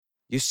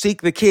You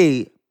seek the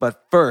key,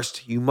 but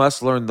first you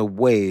must learn the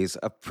ways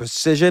of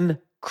precision,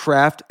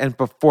 craft, and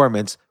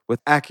performance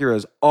with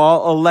Acura's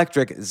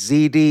all-electric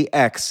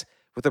ZDX.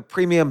 With a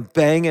premium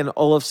Bang &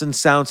 Olufsen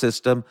sound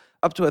system,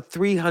 up to a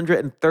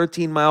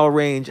 313-mile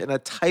range, and a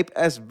Type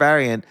S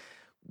variant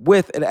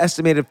with an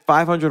estimated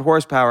 500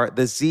 horsepower,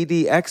 the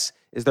ZDX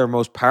is their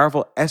most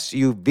powerful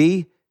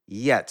SUV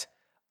yet.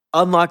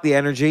 Unlock the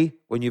energy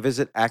when you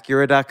visit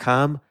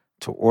Acura.com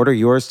to order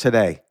yours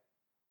today.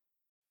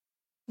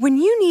 When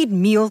you need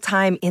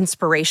mealtime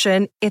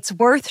inspiration, it's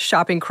worth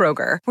shopping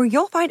Kroger, where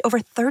you'll find over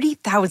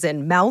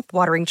 30,000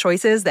 mouth-watering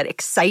choices that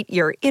excite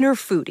your inner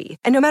foodie.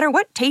 And no matter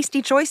what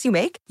tasty choice you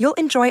make, you'll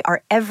enjoy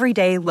our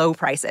everyday low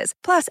prices,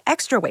 plus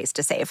extra ways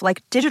to save,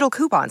 like digital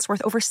coupons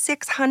worth over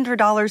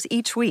 $600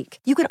 each week.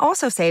 You can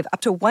also save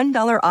up to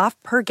 $1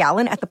 off per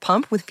gallon at the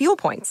pump with fuel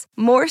points.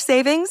 More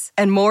savings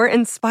and more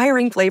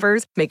inspiring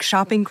flavors make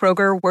shopping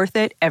Kroger worth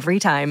it every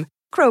time.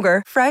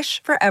 Kroger,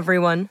 fresh for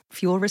everyone.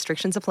 Fuel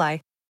restrictions apply.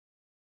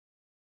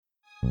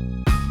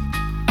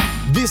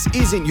 This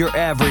isn't your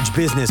average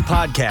business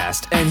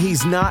podcast, and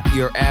he's not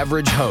your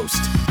average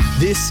host.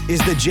 This is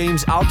the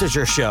James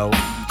Altucher Show.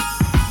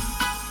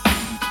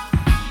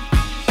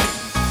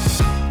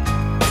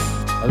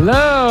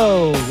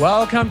 Hello,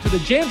 welcome to the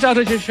James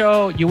Altucher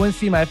Show. You wouldn't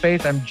see my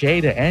face. I'm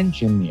Jay the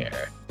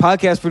Engineer.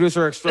 Podcast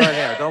producer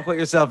extraordinaire. Don't put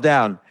yourself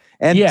down.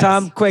 And yes.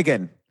 Tom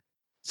Quiggin.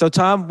 So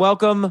Tom,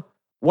 welcome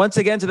once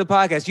again to the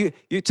podcast.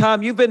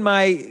 Tom, you've been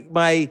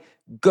my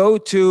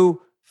go-to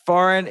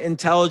foreign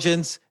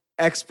intelligence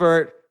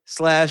expert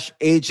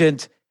 /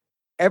 agent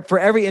for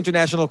every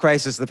international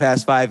crisis the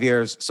past 5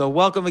 years. So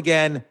welcome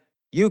again,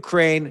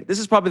 Ukraine. This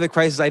is probably the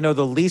crisis I know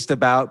the least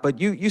about,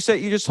 but you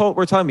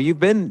were telling me you've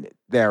been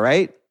there,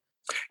 right?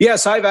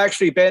 Yes, I've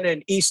actually been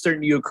in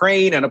eastern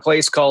Ukraine in a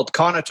place called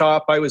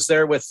Konotop. I was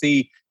there with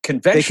the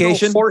conventional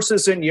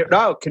forces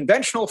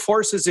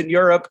in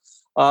Europe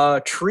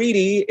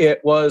treaty.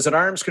 It was an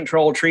arms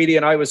control treaty,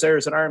 and I was there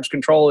as an arms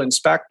control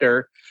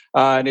inspector.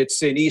 And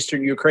it's in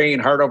eastern Ukraine,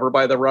 hard over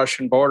by the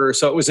Russian border.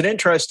 So it was an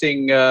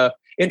interesting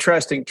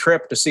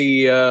trip to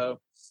see. To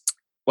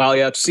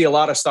see a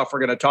lot of stuff we're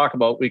going to talk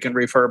about. We can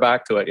refer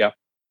back to it. Yeah.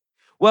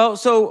 Well,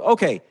 so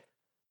okay,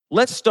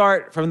 let's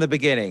start from the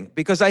beginning,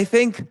 because I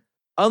think,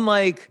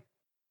 unlike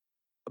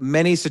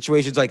many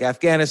situations like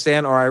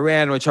Afghanistan or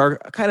Iran, which are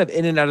kind of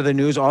in and out of the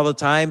news all the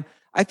time,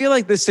 I feel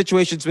like this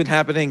situation's been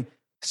happening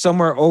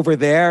somewhere over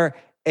there.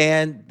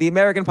 And the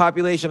American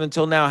population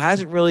until now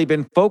hasn't really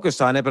been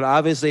focused on it, but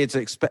obviously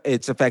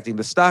it's affecting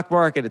the stock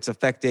market. It's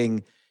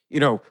affecting,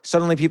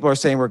 suddenly people are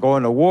saying we're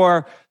going to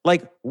war.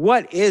 Like,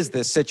 what is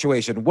this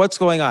situation? What's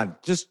going on?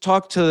 Just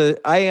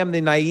I am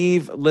the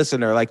naive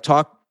listener. Like,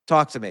 talk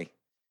to me.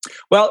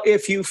 Well,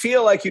 if you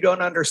feel like you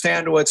don't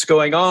understand what's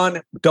going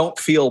on, don't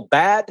feel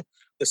bad.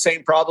 The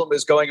same problem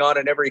is going on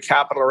in every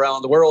capital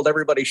around the world.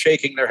 Everybody's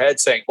shaking their head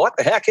saying, what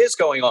the heck is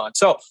going on?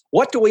 So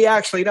what do we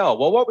actually know?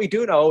 Well, what we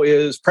do know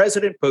is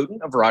President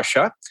Putin of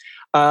Russia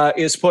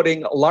is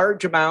putting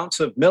large amounts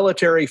of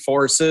military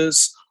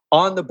forces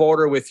on the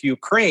border with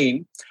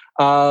Ukraine,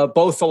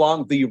 both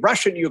along the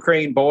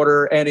Russian-Ukraine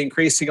border and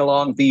increasing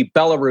along the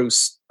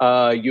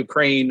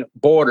Belarus-Ukraine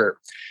border.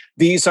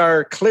 These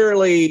are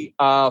clearly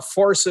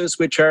forces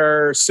which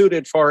are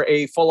suited for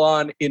a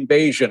full-on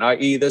invasion,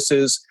 i.e. this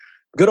is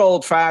good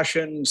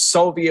old-fashioned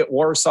Soviet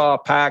Warsaw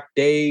Pact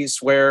days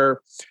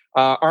where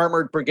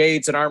armored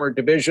brigades and armored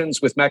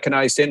divisions with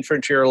mechanized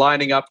infantry are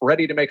lining up,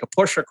 ready to make a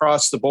push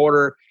across the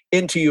border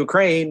into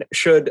Ukraine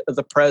should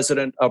the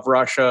president of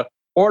Russia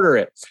order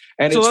it.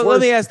 And so let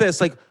me ask this: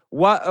 like,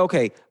 what?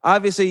 Okay,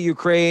 obviously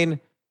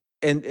Ukraine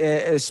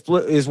is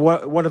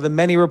one of the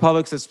many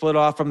republics that split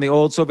off from the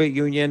old Soviet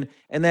Union.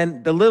 And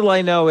then the little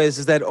I know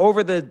is that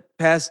over the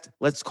past,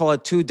 let's call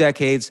it 2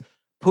 decades,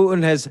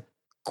 Putin has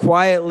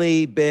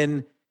quietly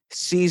been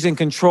seizing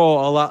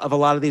control of a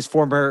lot of these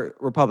former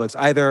republics,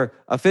 either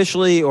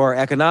officially or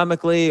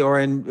economically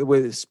or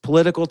with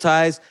political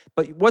ties.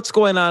 But what's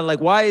going on?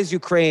 Like, why is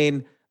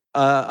Ukraine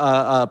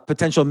a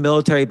potential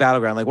military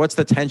battleground? Like, what's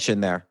the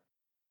tension there?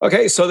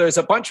 Okay, so there's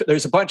a bunch of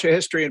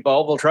history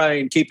involved. We'll try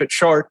and keep it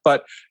short,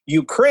 but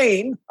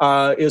Ukraine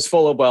is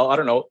full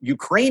of,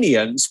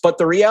 Ukrainians. But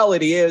the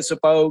reality is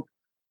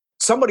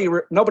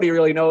nobody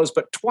really knows,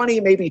 but 20,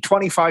 maybe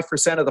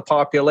 25% of the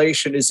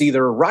population is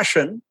either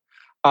Russian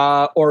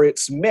or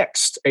it's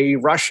mixed, a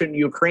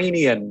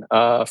Russian-Ukrainian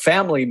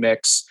family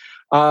mix.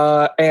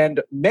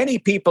 And many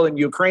people in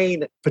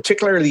Ukraine,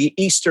 particularly the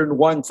eastern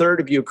 1/3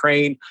 of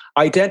Ukraine,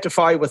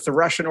 identify with the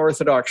Russian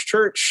Orthodox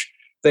Church.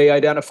 They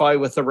identify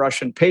with the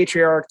Russian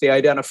Patriarch. They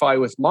identify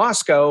with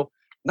Moscow,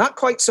 not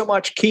quite so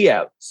much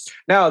Kiev.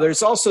 Now,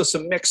 there's also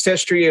some mixed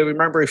history. I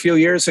remember a few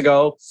years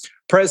ago,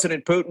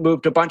 President Putin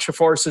moved a bunch of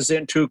forces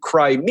into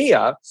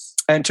Crimea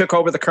and took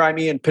over the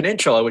Crimean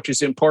Peninsula, which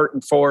is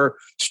important for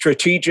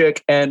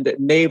strategic and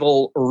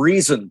naval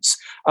reasons.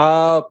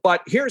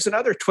 But here's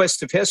another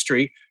twist of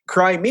history.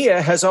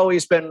 Crimea has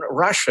always been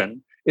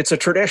Russian. It's a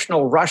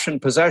traditional Russian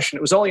possession.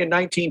 It was only in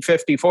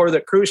 1954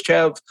 that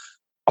Khrushchev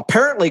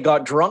apparently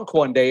got drunk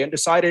one day and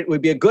decided it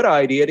would be a good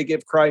idea to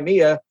give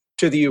Crimea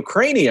to the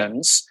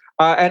Ukrainians.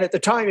 And at the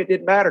time, it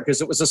didn't matter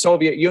because it was the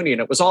Soviet Union.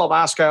 It was all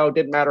Moscow. It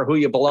didn't matter who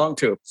you belonged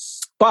to.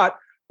 But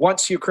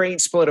once Ukraine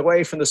split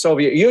away from the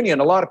Soviet Union,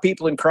 a lot of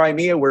people in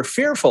Crimea were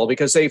fearful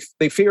because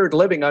they feared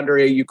living under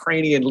a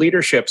Ukrainian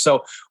leadership.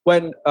 So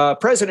when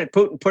President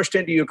Putin pushed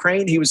into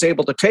Ukraine, he was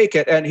able to take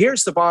it. And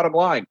here's the bottom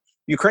line.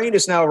 Ukraine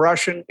is now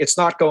Russian. It's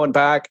not going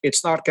back.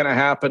 It's not going to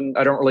happen.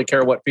 I don't really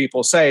care what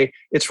people say.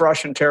 It's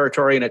Russian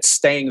territory and it's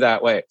staying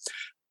that way.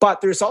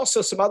 But there's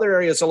also some other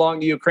areas along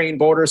the Ukraine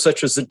border,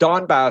 such as the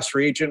Donbass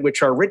region,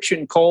 which are rich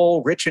in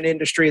coal, rich in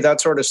industry, that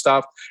sort of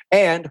stuff,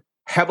 and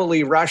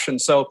heavily Russian.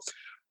 So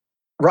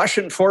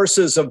Russian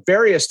forces of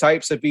various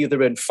types have either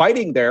been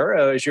fighting there.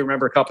 As you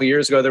remember, a couple of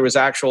years ago, there was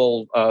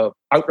actual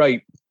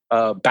outright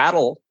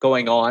battle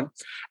going on.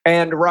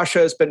 And Russia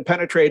has been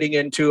penetrating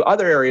into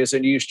other areas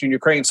in eastern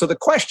Ukraine. So the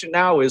question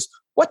now is,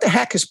 what the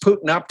heck is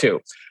Putin up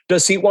to?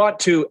 Does he want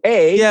to,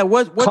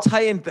 what's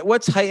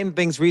heightened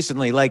things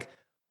recently? Like,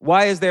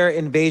 why is there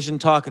invasion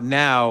talk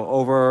now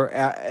over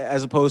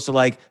as opposed to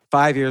like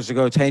 5 years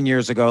ago, 10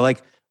 years ago?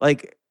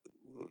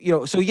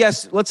 So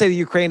yes, let's say the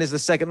Ukraine is the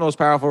second most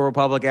powerful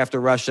republic after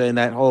Russia in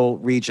that whole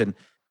region.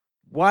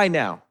 Why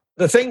now?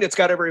 The thing that's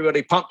got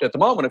everybody pumped at the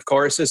moment, of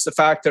course, is the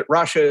fact that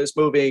Russia is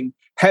moving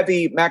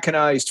heavy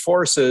mechanized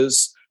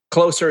forces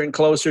closer and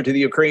closer to the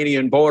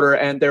Ukrainian border,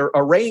 and they're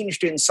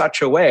arranged in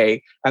such a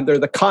way, and they're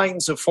the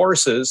kinds of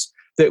forces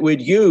that would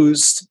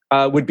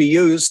be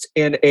used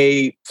in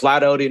a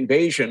flat-out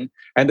invasion.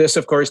 And this,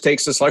 of course,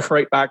 takes us like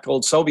right back to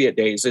old Soviet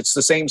days. It's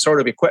the same sort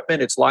of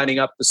equipment. It's lining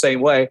up the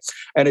same way.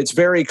 And it's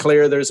very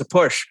clear there's a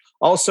push.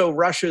 Also,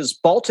 Russia's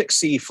Baltic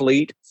Sea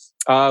Fleet,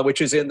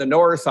 which is in the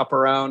north, up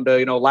around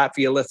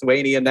Latvia,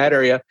 Lithuania, in that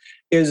area,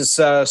 is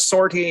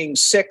sorting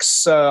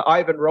 6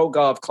 Ivan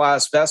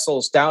Rogov-class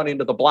vessels down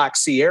into the Black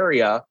Sea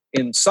area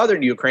in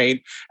southern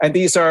Ukraine. And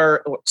these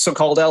are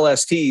so-called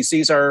LSTs.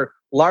 These are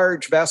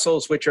large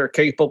vessels which are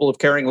capable of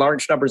carrying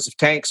large numbers of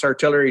tanks,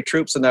 artillery,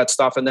 troops, and that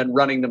stuff, and then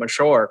running them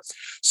ashore.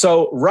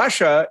 So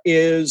Russia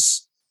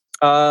is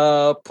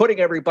putting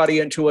everybody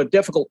into a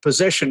difficult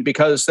position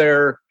because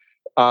they're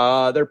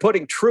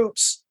putting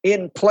troops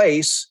in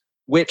place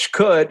which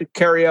could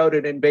carry out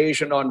an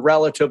invasion on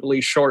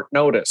relatively short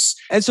notice.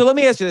 And so let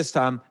me ask you this,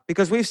 Tom,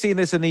 because we've seen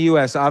this in the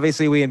U.S.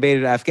 Obviously, we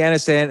invaded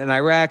Afghanistan and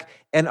Iraq,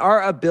 and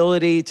our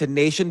ability to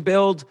nation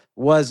build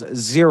was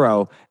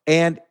zero.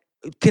 And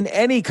can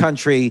any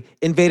country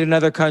invade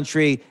another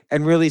country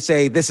and really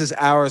say, this is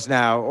ours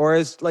now? Or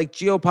is like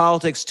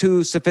geopolitics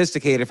too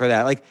sophisticated for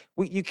that? Like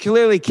you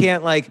clearly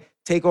can't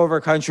take over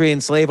a country,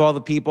 enslave all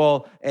the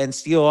people, and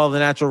steal all the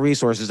natural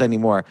resources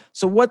anymore.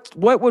 So what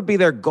would be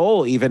their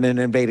goal even in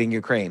invading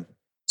Ukraine?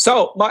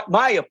 So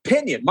my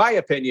opinion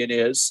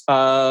is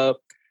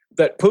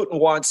that Putin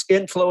wants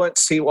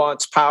influence, he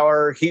wants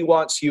power, he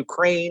wants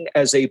Ukraine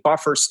as a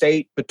buffer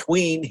state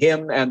between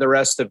him and the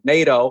rest of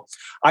NATO.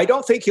 I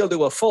don't think he'll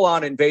do a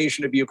full-on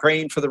invasion of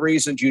Ukraine for the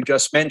reasons you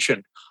just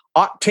mentioned.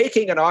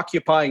 Taking and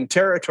occupying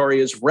territory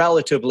is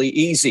relatively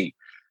easy.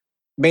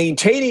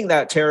 Maintaining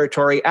that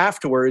territory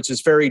afterwards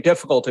is very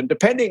difficult. And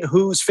depending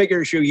whose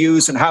figures you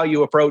use and how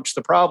you approach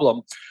the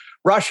problem,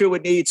 Russia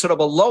would need sort of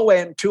a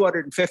low-end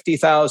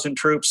 250,000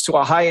 troops to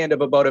a high-end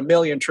of about 1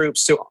 million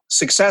troops to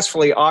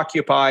successfully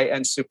occupy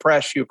and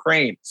suppress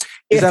Ukraine.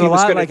 Is that a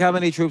lot? Like how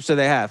many troops do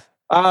they have?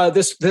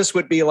 This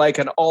would be like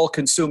an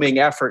all-consuming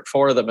effort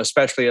for them,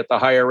 especially at the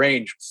higher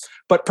range.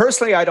 But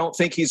personally, I don't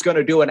think he's going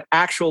to do an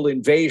actual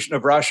invasion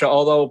of Russia,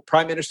 although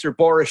Prime Minister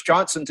Boris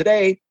Johnson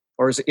today,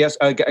 or is it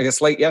I guess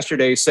late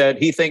yesterday, said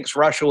he thinks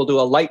Russia will do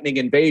a lightning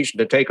invasion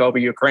to take over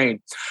Ukraine.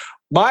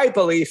 My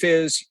belief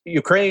is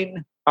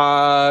Ukraine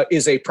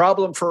is a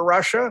problem for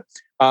Russia.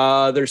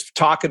 There's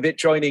talk of it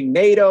joining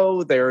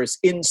NATO. There's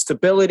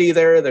instability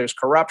there. There's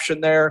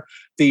corruption there.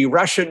 The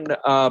Russian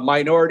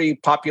minority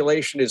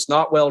population is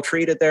not well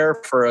treated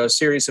there for a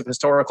series of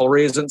historical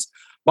reasons.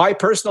 My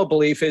personal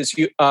belief is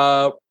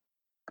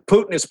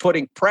Putin is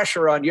putting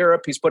pressure on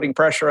Europe. He's putting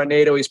pressure on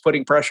NATO. He's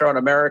putting pressure on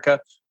America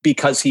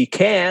because he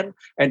can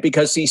and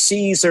because he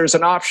sees there's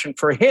an option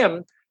for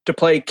him to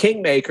play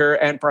kingmaker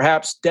and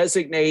perhaps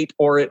designate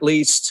or at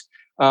least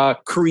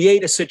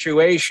create a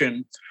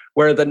situation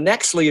where the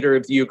next leader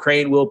of the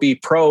Ukraine will be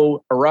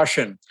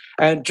pro-Russian.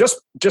 And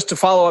just to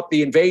follow up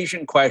the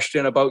invasion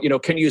question about,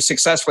 can you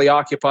successfully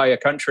occupy a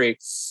country?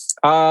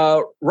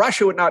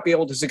 Russia would not be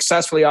able to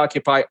successfully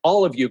occupy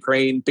all of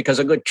Ukraine because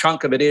a good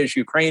chunk of it is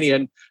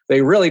Ukrainian.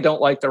 They really don't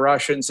like the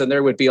Russians, and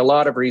there would be a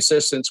lot of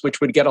resistance, which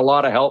would get a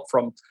lot of help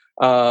from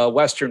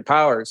Western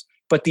powers.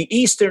 But the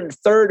eastern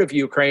third of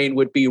Ukraine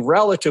would be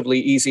relatively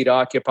easy to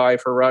occupy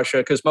for Russia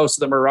because most of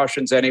them are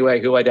Russians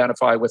anyway who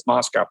identify with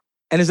Moscow.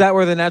 And is that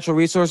where the natural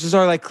resources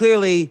are? Like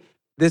clearly,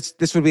 this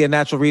would be a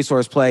natural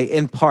resource play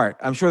in part.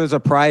 I'm sure there's a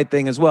pride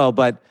thing as well,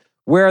 but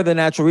where are the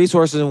natural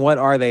resources and what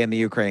are they in the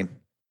Ukraine?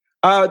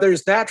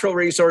 There's natural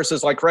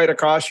resources like right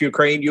across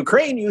Ukraine.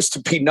 Ukraine used to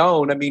be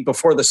known,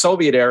 before the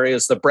Soviet era,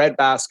 as the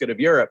breadbasket of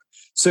Europe.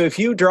 So if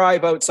you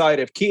drive outside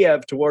of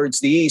Kiev towards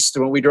the east,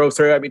 when we drove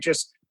through,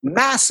 just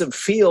massive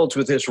fields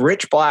with this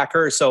rich black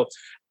earth. So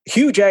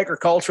huge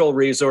agricultural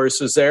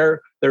resources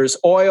there. There's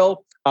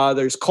oil,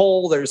 there's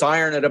coal, there's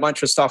iron, and a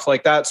bunch of stuff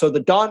like that. So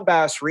the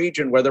Donbass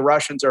region, where the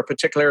Russians are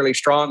particularly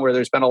strong, where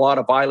there's been a lot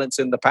of violence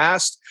in the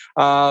past,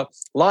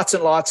 lots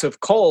and lots of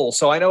coal.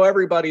 So I know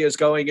everybody is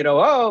going,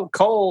 oh,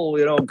 coal,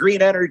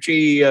 green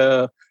energy,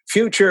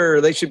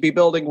 future, they should be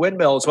building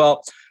windmills.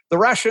 Well, the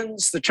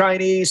Russians, the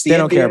Chinese, the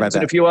Indians,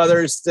 and a few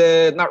others,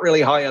 not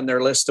really high on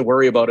their list to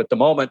worry about at the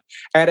moment.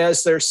 And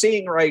as they're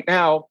seeing right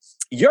now,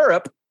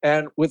 Europe,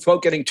 and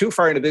without getting too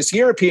far into this,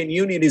 European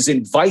Union is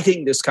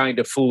inviting this kind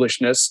of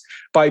foolishness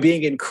by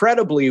being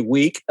incredibly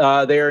weak.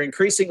 They are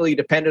increasingly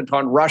dependent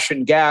on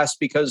Russian gas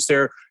because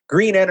their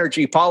green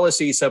energy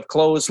policies have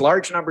closed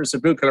large numbers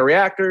of nuclear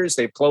reactors.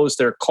 They've closed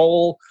their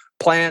coal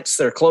plants.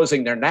 They're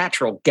closing their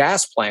natural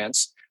gas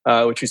plants,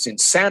 which is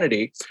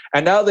insanity.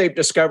 And now they've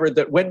discovered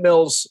that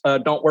windmills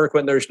don't work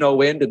when there's no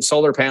wind and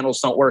solar panels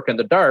don't work in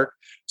the dark.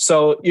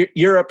 So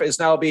Europe is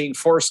now being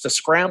forced to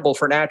scramble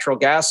for natural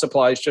gas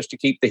supplies just to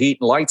keep the heat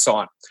and lights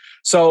on.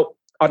 So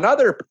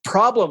another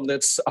problem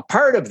that's a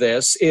part of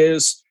this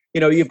is,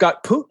 you've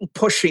got Putin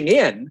pushing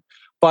in,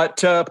 but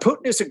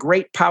Putin is a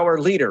great power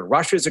leader.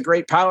 Russia is a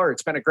great power.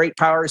 It's been a great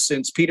power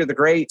since Peter the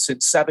Great,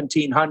 since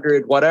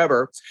 1700,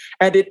 whatever.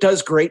 And it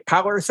does great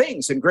power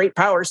things. And great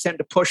powers tend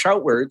to push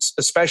outwards,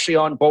 especially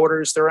on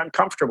borders they're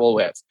uncomfortable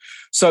with.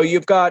 So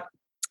you've got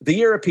the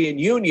European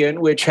Union,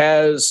 which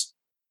has,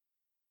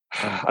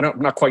 I'm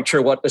not quite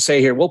sure what to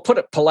say here. We'll put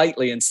it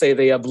politely and say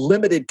they have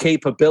limited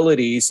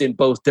capabilities in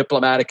both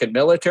diplomatic and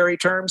military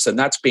terms, and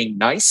that's being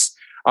nice.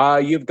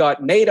 You've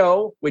got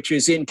NATO, which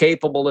is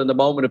incapable in the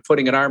moment of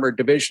putting an armored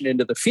division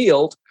into the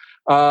field.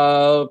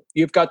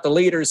 You've got the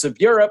leaders of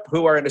Europe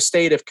who are in a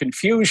state of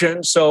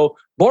confusion. So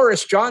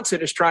Boris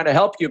Johnson is trying to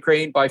help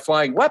Ukraine by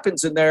flying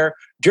weapons in there.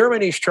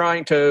 Germany's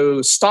trying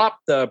to stop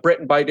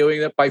Britain by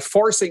doing that, by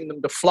forcing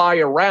them to fly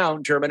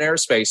around German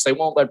airspace. They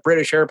won't let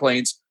British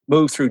airplanes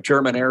move through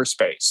German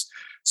airspace.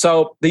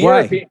 So the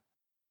European,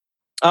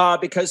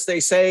 because they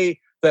say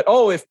that,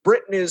 if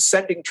Britain is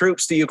sending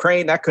troops to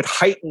Ukraine, that could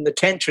heighten the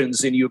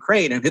tensions in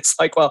Ukraine. And it's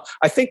like, well,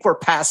 I think we're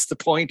past the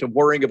point of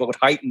worrying about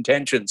heightened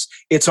tensions.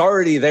 It's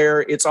already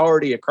there. It's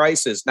already a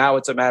crisis. Now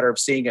it's a matter of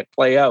seeing it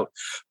play out.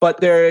 But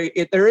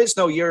there is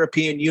no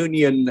European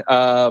Union.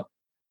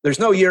 There's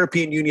no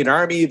European Union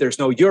army. There's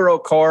no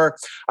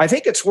Eurocorps. I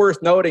think it's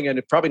worth noting, and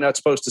it's probably not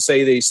supposed to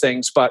say these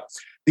things, but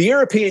the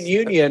European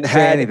Union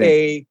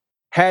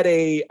had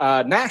a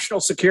national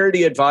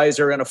security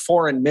advisor and a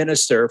foreign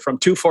minister from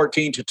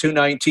 2014 to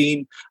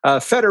 2019,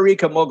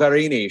 Federica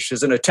Mogherini.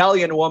 She's an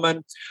Italian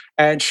woman,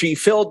 and she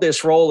filled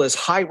this role as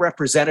high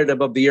representative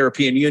of the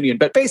European Union.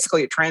 But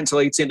basically, it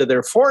translates into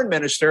their foreign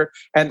minister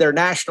and their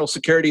national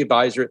security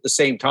advisor at the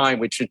same time,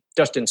 which is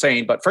just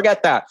insane. But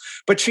forget that.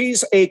 But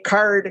she's a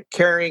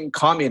card-carrying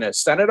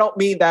communist. And I don't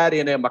mean that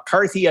in a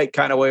McCarthyite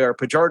kind of way or a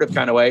pejorative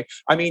kind of way.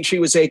 I mean, she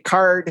was a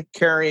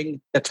card-carrying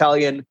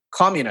Italian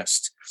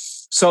communist.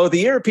 So the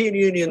European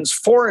Union's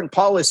foreign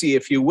policy,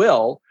 if you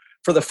will,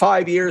 for the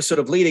 5 years sort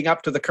of leading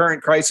up to the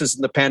current crisis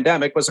in the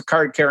pandemic was a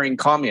card-carrying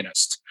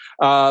communist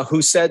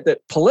who said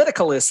that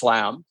political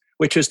Islam,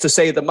 which is to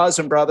say the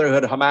Muslim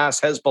Brotherhood,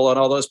 Hamas, Hezbollah, and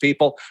all those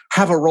people,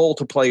 have a role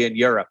to play in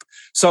Europe.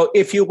 So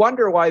if you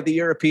wonder why the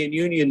European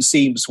Union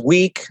seems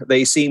weak,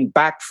 they seem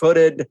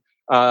back-footed,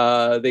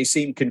 they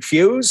seem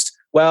confused,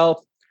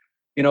 well,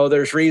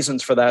 there's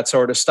reasons for that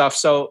sort of stuff.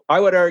 So I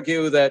would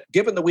argue that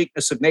given the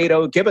weakness of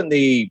NATO, given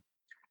the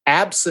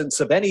absence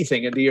of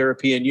anything in the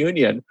European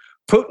Union,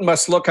 Putin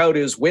must look out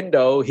his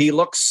window. He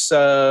looks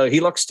to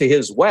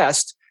his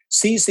west,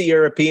 sees the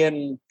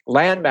European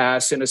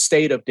landmass in a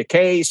state of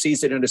decay,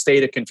 sees it in a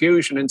state of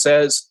confusion, and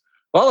says,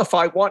 well, if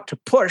I want to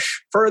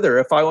push further,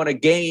 if I want to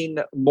gain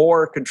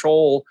more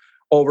control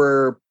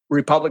over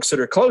republics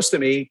that are close to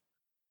me,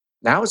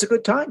 now is a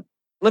good time.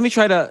 Let me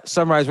try to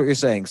summarize what you're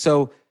saying.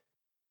 So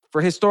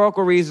for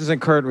historical reasons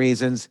and current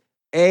reasons,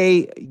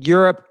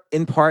 Europe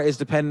in part is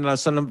dependent on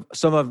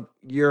some of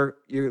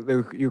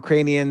the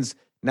Ukrainians'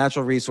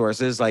 natural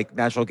resources like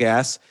natural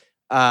gas.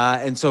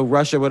 And so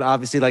Russia would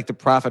obviously like to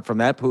profit from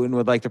that. Putin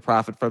would like to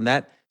profit from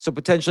that. So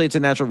potentially it's a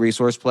natural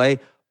resource play.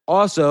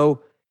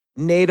 Also,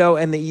 NATO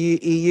and the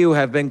EU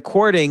have been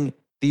courting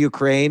the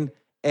Ukraine,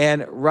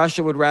 and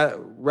Russia would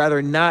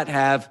rather not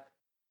have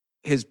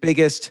his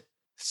biggest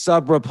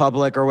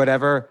sub-republic or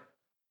whatever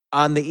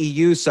on the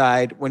EU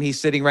side when he's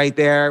sitting right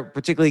there,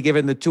 particularly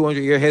given the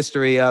 200-year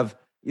history of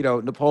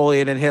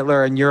Napoleon and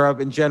Hitler and Europe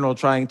in general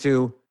trying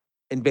to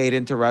invade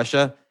into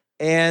Russia.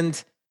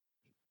 And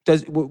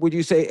would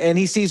you say, and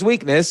he sees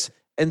weakness.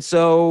 And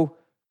so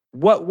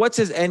what's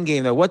his end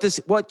game though? What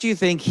do you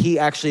think he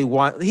actually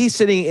wants? He's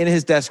sitting in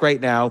his desk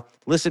right now,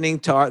 listening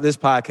to this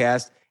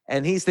podcast,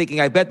 and he's thinking,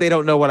 I bet they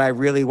don't know what I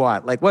really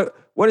want. Like what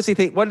does he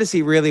think? What does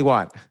he really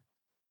want?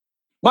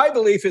 My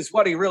belief is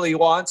what he really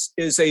wants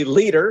is a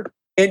leader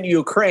in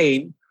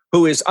Ukraine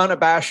who is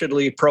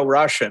unabashedly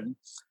pro-Russian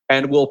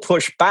and will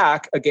push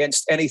back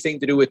against anything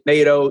to do with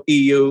NATO,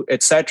 EU,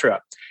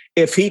 etc.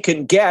 If he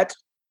can get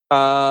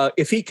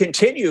if he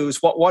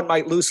continues what one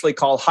might loosely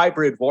call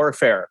hybrid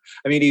warfare.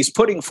 I mean, he's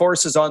putting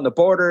forces on the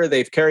border.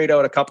 They've carried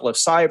out a couple of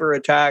cyber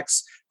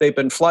attacks. They've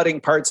been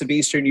flooding parts of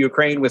eastern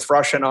Ukraine with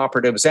Russian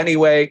operatives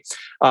anyway.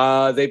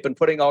 They've been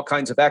putting all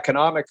kinds of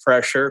economic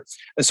pressure.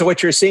 And so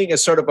what you're seeing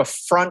is sort of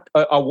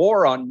a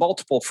war on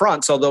multiple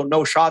fronts, although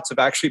no shots have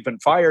actually been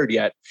fired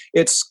yet.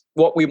 It's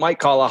what we might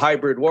call a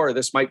hybrid war.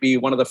 This might be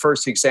one of the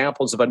first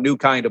examples of a new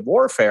kind of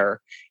warfare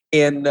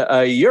in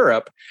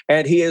Europe.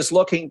 And he is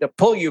looking to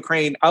pull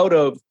Ukraine out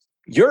of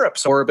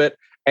Europe's orbit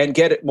and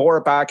get it more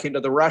back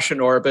into the Russian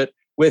orbit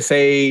with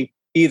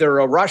either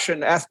a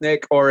Russian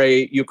ethnic or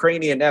a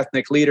Ukrainian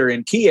ethnic leader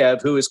in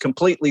Kiev who is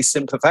completely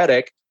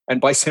sympathetic,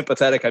 and by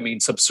sympathetic, I mean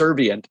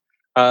subservient,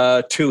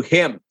 to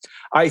him.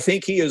 I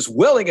think he is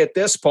willing at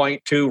this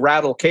point to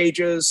rattle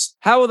cages.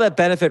 How will that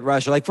benefit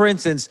Russia? Like, for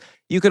instance,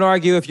 you can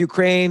argue if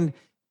Ukraine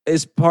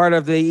is part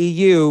of the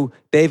EU,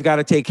 they've got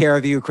to take care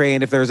of the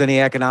Ukraine if there's any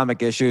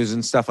economic issues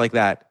and stuff like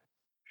that.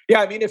 Yeah,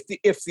 I mean,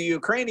 if the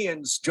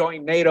Ukrainians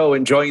joined NATO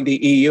and joined the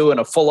EU in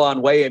a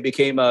full-on way and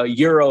became a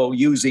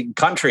euro-using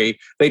country,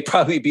 they'd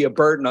probably be a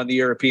burden on the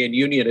European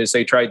Union as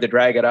they tried to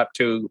drag it up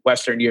to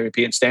Western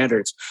European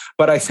standards.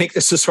 But I think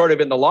this is sort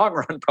of in the long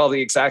run probably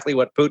exactly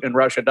what Putin and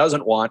Russia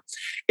doesn't want,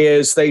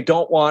 is they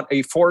don't want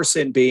a force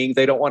in being,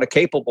 they don't want a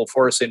capable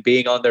force in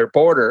being on their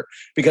border,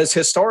 because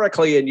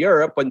historically in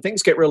Europe, when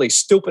things get really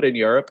stupid in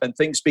Europe and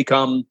things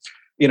become,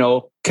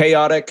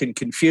 chaotic and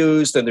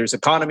confused and there's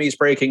economies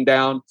breaking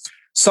down,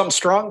 some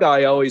strong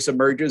guy always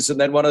emerges, and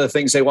then one of the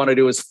things they want to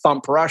do is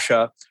thump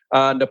Russia.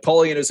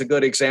 Napoleon is a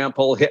good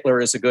example.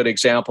 Hitler is a good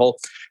example.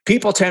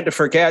 People tend to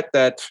forget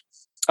that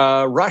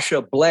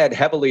Russia bled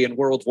heavily in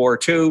World War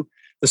II.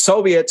 The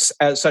Soviets,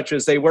 as such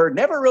as they were,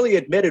 never really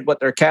admitted what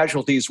their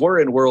casualties were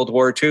in World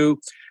War II.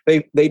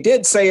 They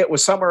did say it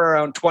was somewhere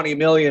around 20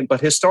 million,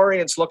 but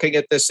historians looking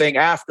at this thing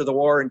after the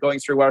war and going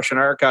through Russian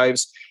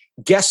archives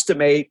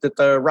guesstimate that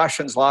the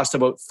Russians lost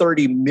about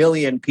 30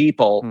 million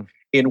people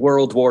in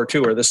World War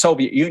II, or the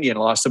Soviet Union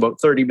lost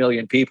about 30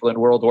 million people in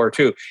World War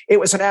II. It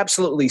was an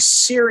absolutely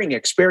searing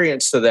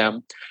experience to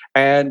them,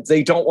 and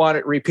they don't want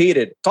it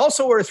repeated. It's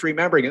also worth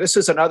remembering, and this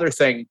is another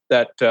thing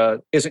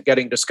that isn't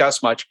getting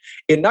discussed much.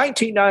 In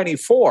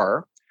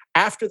 1994,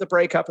 after the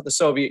breakup of the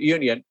Soviet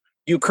Union,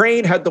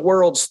 Ukraine had the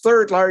world's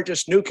third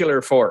largest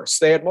nuclear force.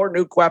 They had more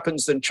nuke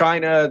weapons than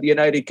China, the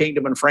United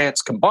Kingdom, and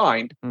France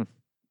combined.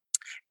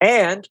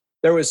 And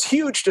there was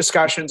huge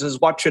discussions as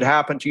what should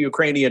happen to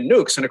Ukrainian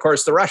nukes. And of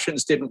course, the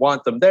Russians didn't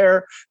want them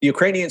there. The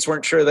Ukrainians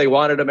weren't sure they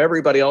wanted them.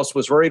 Everybody else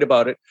was worried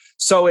about it.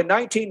 So in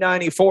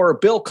 1994,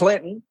 Bill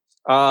Clinton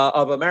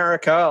of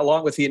America,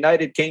 along with the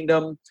United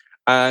Kingdom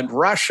and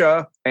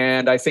Russia,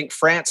 and I think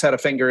France had a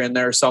finger in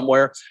there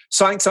somewhere,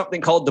 signed something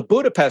called the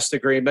Budapest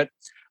Agreement.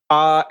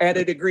 And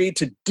it agreed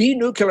to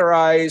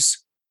denuclearize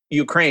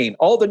Ukraine.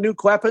 All the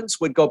nuke weapons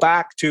would go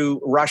back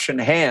to Russian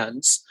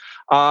hands.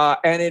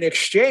 And in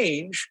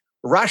exchange,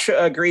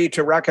 Russia agreed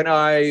to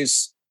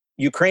recognize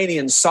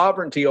Ukrainian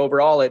sovereignty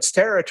over all its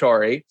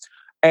territory.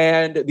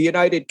 And the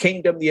United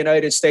Kingdom, the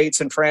United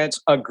States, and France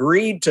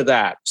agreed to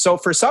that. So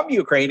for some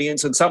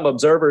Ukrainians and some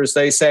observers,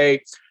 they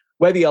say,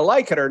 whether you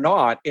like it or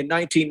not, in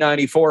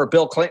 1994,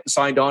 Bill Clinton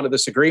signed on to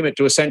this agreement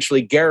to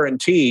essentially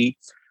guarantee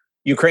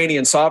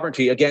Ukrainian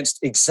sovereignty against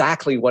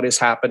exactly what is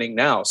happening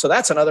now. So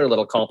that's another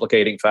little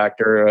complicating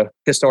factor,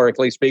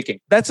 historically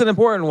speaking. That's an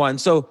important one.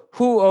 So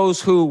who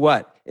owes who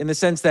what? In the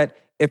sense that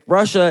if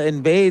Russia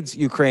invades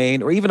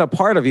Ukraine or even a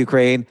part of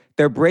Ukraine,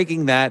 they're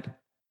breaking that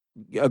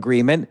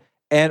agreement.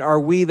 And are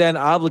we then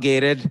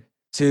obligated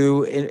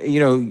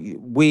to,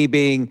 we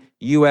being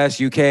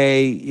US, UK,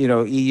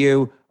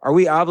 EU, are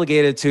we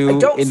obligated to invade? I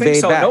don't think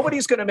so. back?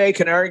 Nobody's going to make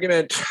an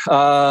argument.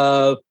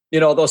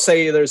 They'll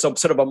say there's a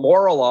sort of a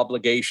moral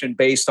obligation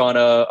based on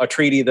a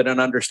treaty that an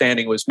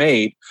understanding was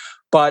made.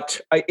 But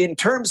in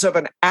terms of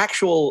an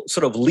actual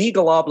sort of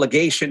legal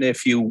obligation,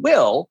 if you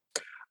will,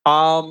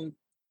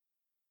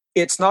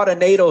 it's not a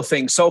NATO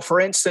thing. So, for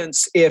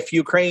instance, if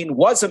Ukraine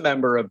was a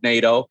member of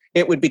NATO,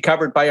 it would be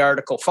covered by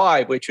Article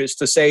 5, which is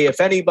to say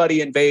if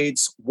anybody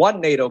invades one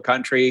NATO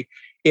country,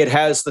 it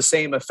has the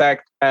same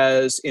effect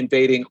as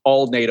invading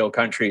all NATO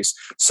countries.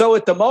 So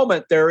at the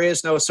moment, there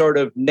is no sort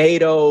of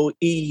NATO,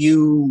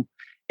 EU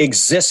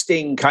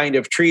existing kind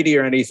of treaty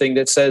or anything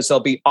that says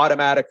there'll be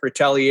automatic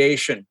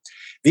retaliation.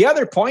 The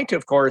other point,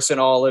 of course, in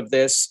all of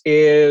this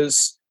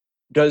is,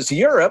 does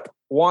Europe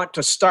want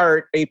to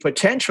start a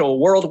potential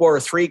World War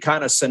III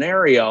kind of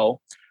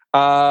scenario?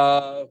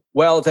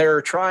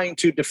 They're trying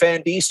to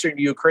defend eastern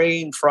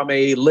Ukraine from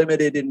a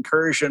limited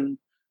incursion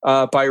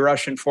by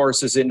Russian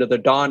forces into the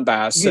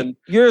Donbass.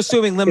 You're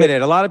assuming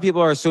limited. A lot of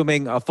people are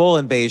assuming a full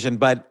invasion,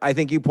 but I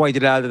think you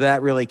pointed out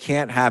that really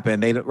can't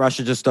happen.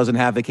 Russia just doesn't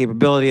have the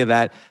capability of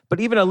that. But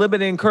even a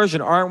limited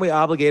incursion, aren't we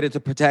obligated to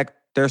protect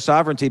their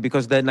sovereignty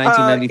because of the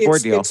 1994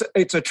 deal?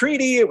 It's a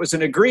treaty. It was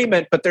an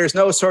agreement, but there's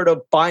no sort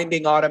of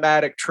binding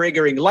automatic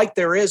triggering like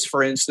there is,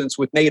 for instance,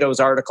 with NATO's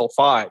Article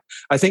 5.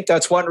 I think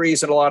that's one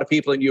reason a lot of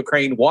people in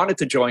Ukraine wanted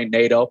to join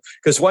NATO,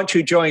 because once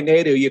you join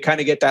NATO, you kind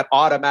of get that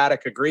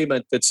automatic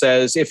agreement that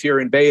says if you're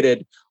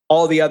invaded,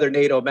 all the other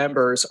NATO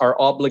members are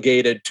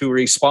obligated to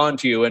respond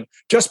to you. And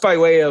just by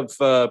way of,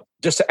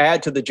 just to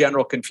add to the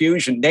general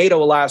confusion,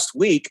 NATO last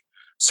week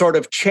sort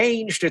of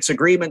changed its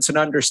agreements and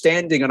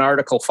understanding in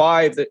Article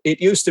 5. That it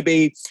used to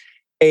be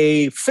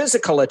a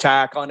physical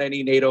attack on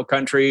any NATO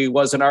country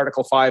was an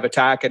Article 5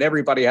 attack, and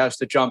everybody has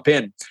to jump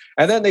in.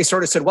 And then they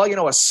sort of said, well,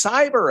 a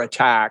cyber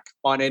attack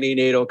on any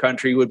NATO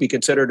country would be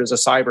considered as a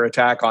cyber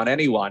attack on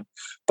anyone.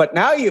 But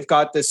now you've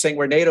got this thing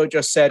where NATO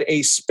just said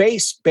a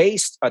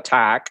space-based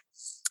attack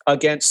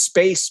against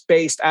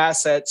space-based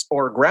assets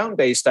or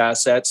ground-based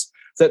assets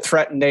that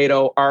threaten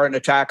NATO are an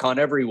attack on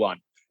everyone.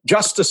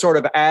 Just to sort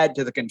of add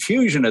to the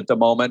confusion at the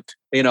moment,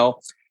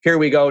 here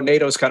we go.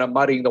 NATO's kind of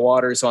muddying the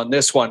waters on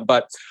this one.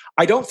 But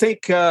I don't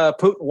think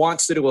Putin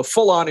wants to do a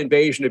full-on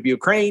invasion of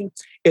Ukraine.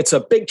 It's a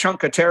big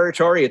chunk of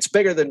territory. It's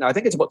bigger than, I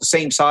think it's about the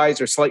same size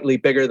or slightly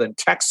bigger than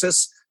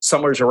Texas,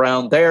 somewhere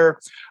around there.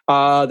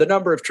 The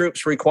number of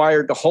troops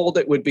required to hold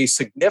it would be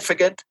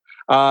significant,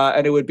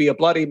 and it would be a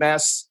bloody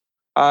mess.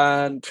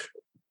 And,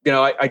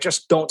 I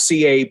just don't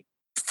see a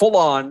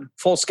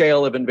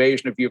full-scale of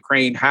invasion of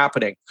Ukraine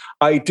happening.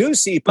 I do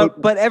see Putin.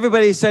 But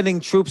everybody's sending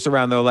troops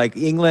around, though, like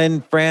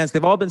England, France.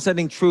 They've all been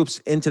sending troops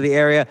into the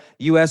area.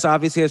 U.S.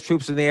 obviously has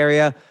troops in the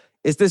area.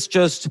 Is this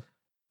just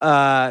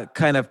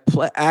kind of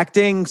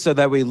acting so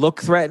that we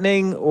look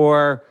threatening,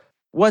 or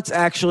what's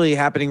actually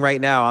happening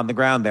right now on the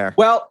ground there?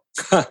 Well,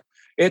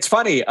 it's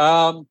funny.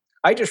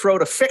 I just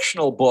wrote a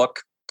fictional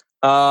book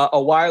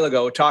a while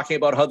ago talking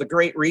about how the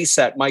Great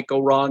Reset might go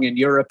wrong in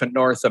Europe and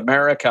North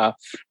America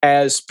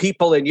as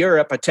people in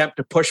Europe attempt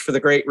to push for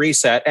the Great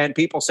Reset, and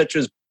people such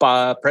as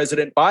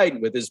President Biden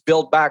with his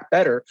Build Back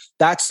Better.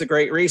 That's the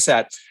Great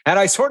Reset. And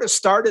I sort of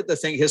started the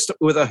thing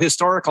with a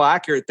historical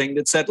accurate thing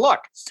that said,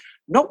 look,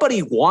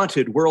 nobody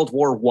wanted World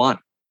War I.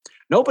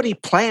 Nobody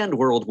planned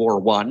World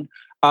War I.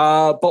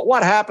 But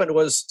what happened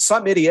was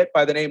some idiot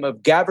by the name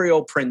of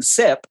Gavrilo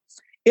Princip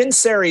in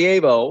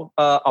Sarajevo,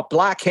 a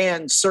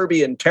Black-hand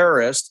Serbian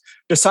terrorist,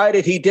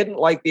 decided he didn't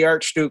like the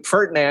Archduke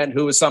Ferdinand,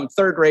 who was some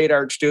third-rate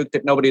Archduke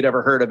that nobody had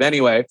ever heard of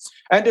anyway,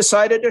 and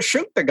decided to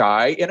shoot the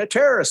guy in a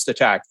terrorist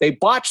attack. They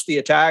botched the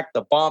attack,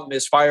 the bomb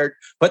misfired,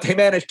 but they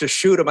managed to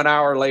shoot him an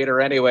hour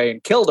later anyway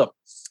and killed him.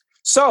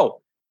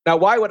 So, now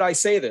why would I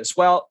say this?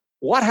 Well,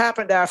 what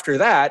happened after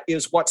that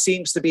is what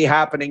seems to be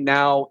happening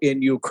now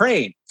in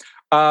Ukraine.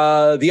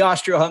 The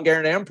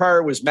Austro-Hungarian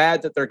Empire was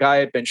mad that their guy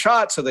had been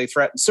shot, so they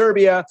threatened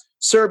Serbia.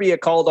 Serbia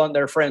called on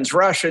their friends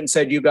Russia and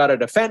said, you got to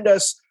defend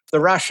us.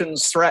 The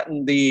Russians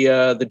threatened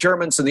the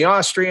Germans and the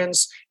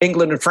Austrians.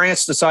 England and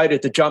France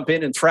decided to jump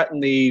in and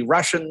threaten the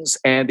Russians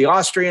and the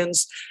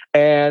Austrians.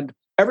 And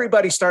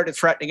everybody started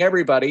threatening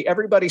everybody.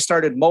 Everybody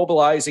started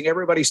mobilizing.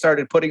 Everybody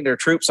started putting their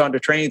troops onto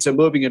trains and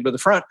moving into the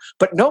front.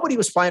 But nobody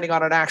was planning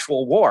on an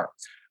actual war.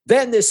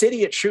 Then this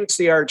idiot shoots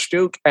the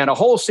Archduke and a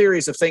whole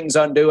series of things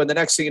undo. And the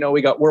next thing you know,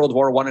 we got World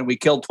War I and we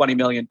killed 20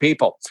 million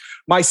people.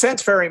 My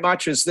sense very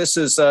much is this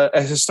is a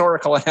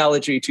historical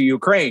analogy to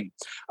Ukraine.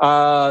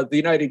 The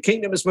United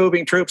Kingdom is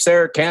moving troops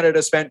there.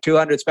 Canada spent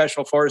 200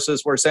 special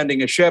forces. We're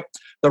sending a ship.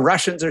 The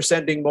Russians are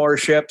sending more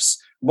ships,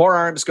 more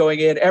arms going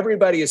in.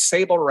 Everybody is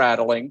saber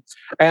rattling.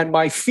 And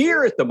my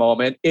fear at the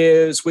moment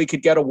is we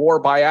could get a war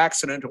by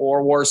accident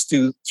or war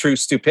through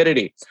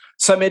stupidity.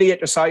 Some idiot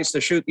decides to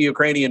shoot the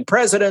Ukrainian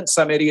president.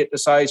 Some idiot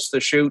decides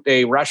to shoot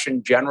a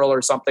Russian general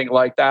or something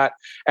like that.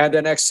 And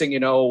the next thing you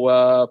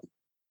know,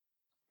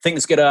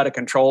 things get out of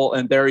control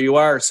and there you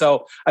are.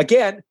 So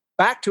again,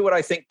 back to what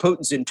I think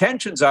Putin's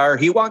intentions are.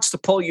 He wants to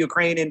pull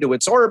Ukraine into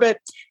its orbit.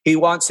 He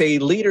wants a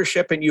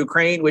leadership in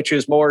Ukraine, which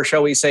is more,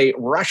 shall we say,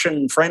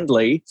 Russian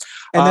friendly.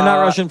 And they're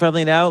not Russian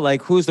friendly now?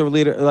 Like, who's the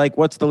leader? Like,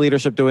 what's the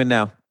leadership doing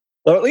now?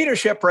 The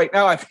leadership right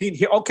now, I mean,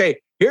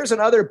 okay, here's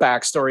another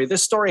backstory.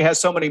 This story has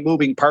so many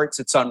moving parts,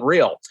 it's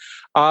unreal.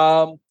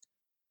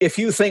 If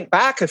you think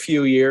back a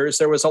few years,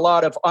 there was a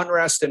lot of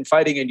unrest and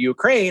fighting in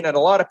Ukraine, and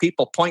a lot of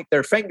people point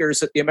their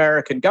fingers at the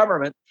American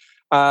government,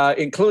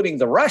 including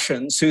the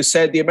Russians, who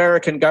said the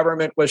American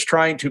government was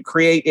trying to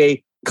create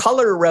a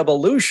color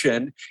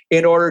revolution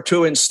in order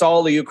to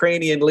install a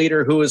Ukrainian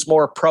leader who is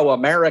more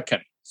pro-American.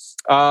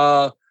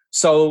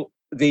 So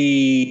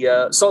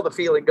the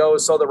feeling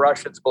goes, so the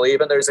Russians believe,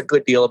 and there's a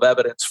good deal of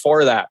evidence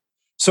for that.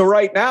 So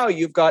right now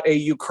you've got a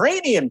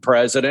Ukrainian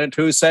president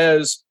who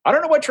says, I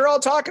don't know what you're all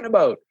talking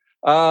about.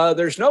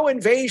 There's no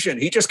invasion.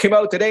 He just came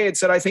out today and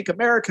said, I think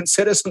American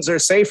citizens are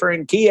safer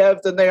in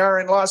Kiev than they are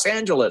in Los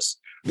Angeles,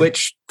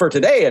 which for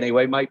today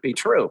anyway might be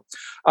true.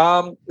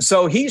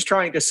 So he's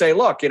trying to say,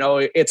 look,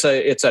 it's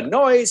a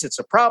noise, it's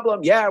a problem.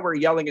 Yeah, we're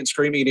yelling and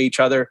screaming at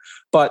each other,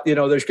 but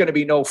there's going to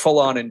be no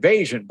full-on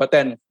invasion. But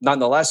then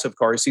nonetheless, of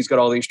course, he's got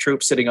all these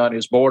troops sitting on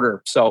his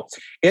border. So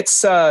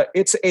it's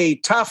a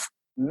tough,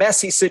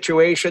 messy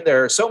situation.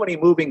 There are so many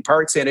moving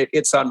parts in it.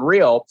 It's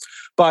unreal.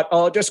 But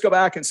I'll just go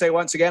back and say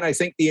once again, I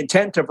think the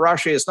intent of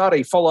Russia is not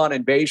a full-on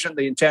invasion.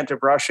 The intent of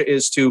Russia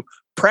is to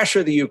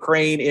pressure the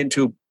Ukraine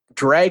into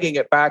dragging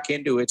it back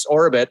into its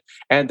orbit,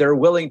 and they're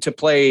willing to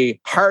play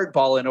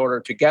hardball in order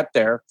to get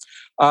there.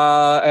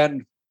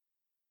 And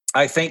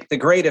I think the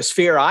greatest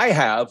fear I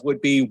have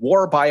would be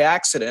war by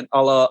accident,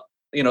 a la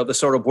the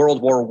sort of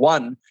World War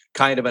I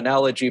kind of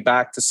analogy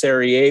back to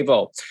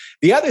Sarajevo.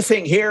 The other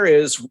thing here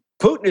is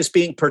Putin is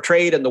being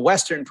portrayed in the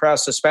Western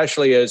press,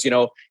 especially as,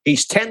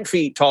 he's 10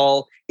 feet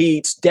tall. He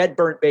eats dead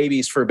burnt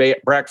babies for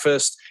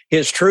breakfast.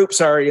 His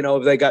troops are,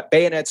 they got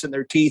bayonets in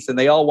their teeth and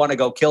they all want to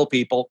go kill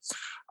people.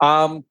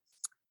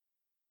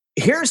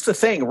 Here's the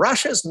thing.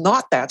 Russia's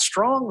not that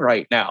strong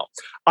right now.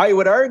 I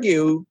would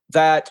argue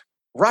that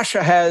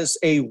Russia has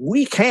a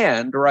weak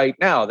hand right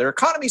now. Their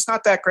economy's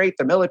not that great.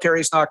 The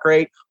military's not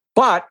great,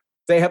 but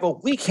they have a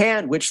weak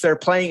hand, which they're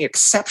playing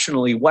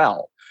exceptionally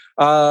well.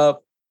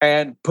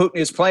 And Putin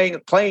is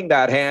playing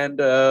that hand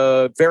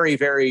very,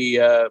 very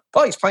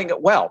well. He's playing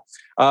it well.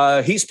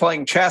 He's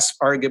playing chess,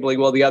 arguably,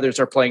 while the others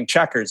are playing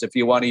checkers, if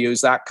you want to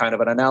use that kind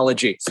of an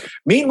analogy.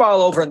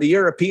 Meanwhile, over on the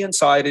European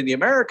side and the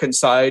American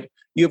side,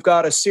 you've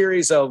got a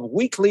series of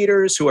weak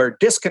leaders who are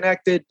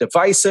disconnected,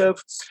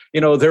 divisive.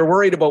 They're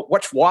worried about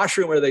which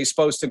washroom are they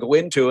supposed to go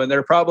into, and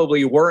they're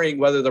probably worrying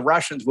whether the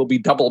Russians will be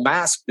double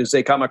masked as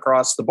they come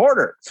across the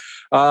border.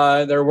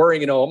 They're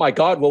worrying, oh my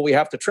God, will we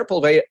have to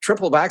triple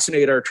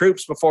vaccinate our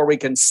troops before we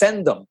can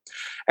send them?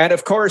 And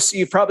of course,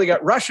 you've probably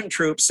got Russian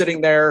troops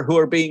sitting there who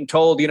are being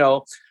told,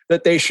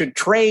 that they should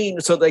train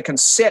so they can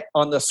sit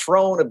on the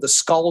throne of the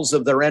skulls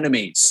of their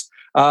enemies.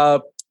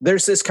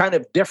 There's this kind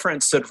of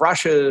difference that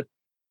Russia,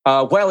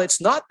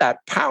 it's not that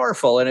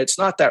powerful and it's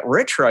not that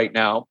rich right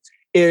now.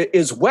 It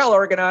is well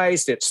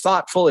organized, it's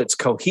thoughtful, it's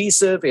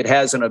cohesive, it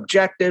has an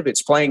objective,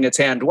 it's playing its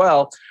hand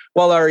well,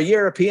 while our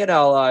European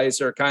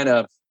allies are kind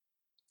of,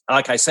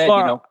 like I said,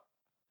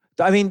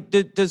 I mean,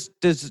 does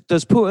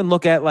Putin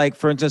look at, like,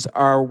 for instance,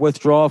 our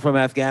withdrawal from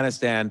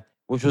Afghanistan,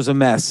 which was a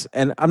mess?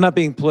 And I'm not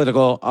being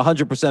political.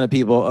 100% of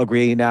people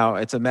agree now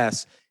it's a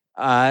mess.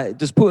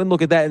 Does Putin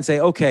look at that and say,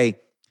 okay,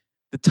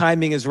 the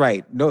timing is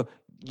right? No,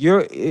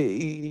 Europe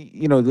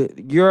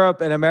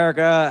and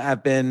America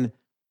have been,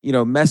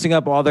 messing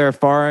up all their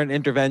foreign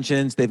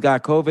interventions. They've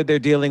got COVID they're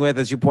dealing with,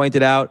 as you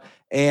pointed out,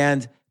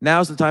 and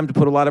now's the time to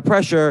put a lot of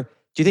pressure.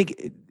 Do you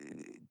think?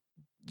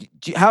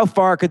 How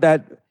far could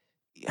that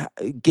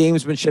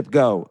gamesmanship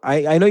go?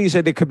 I know you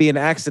said there could be an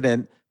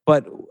accident,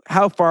 but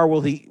how far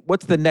will he?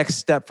 What's the next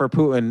step for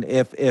Putin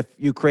if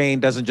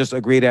Ukraine doesn't just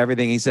agree to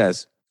everything he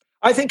says?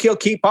 I think he'll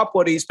keep up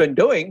what he's been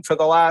doing for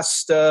the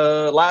last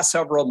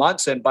several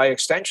months, and by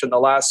extension, the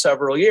last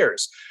several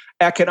years.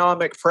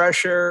 Economic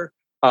pressure,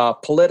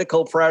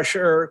 political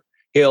pressure.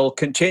 He'll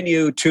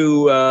continue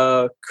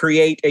to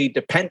create a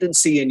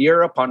dependency in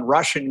Europe on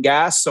Russian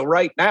gas. So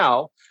right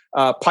now,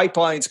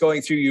 pipelines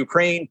going through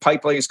Ukraine,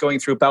 pipelines going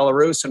through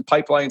Belarus, and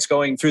pipelines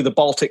going through the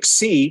Baltic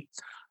Sea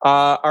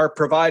are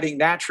providing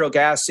natural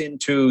gas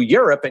into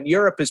Europe, and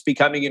Europe is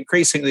becoming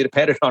increasingly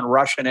dependent on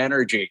Russian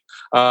energy,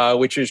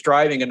 which is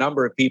driving a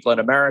number of people in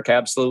America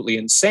absolutely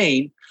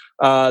insane.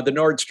 The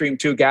Nord Stream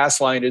 2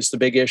 gas line is the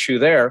big issue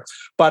there.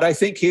 But I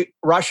think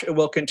Russia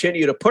will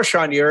continue to push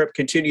on Europe,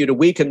 continue to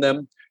weaken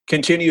them,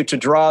 continue to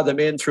draw them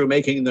in through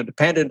making them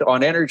dependent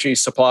on energy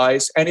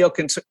supplies, and he'll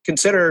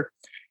consider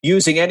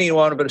using any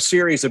one of a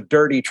series of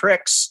dirty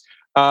tricks,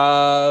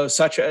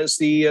 such as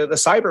the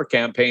cyber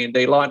campaign.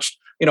 They launched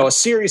a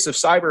series of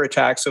cyber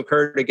attacks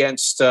occurred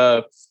against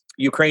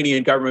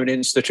Ukrainian government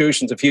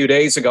institutions a few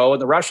days ago,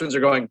 and the Russians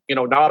are going,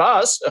 not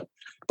us.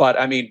 But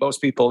I mean,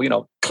 most people,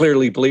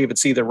 clearly believe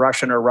it's either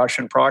Russian or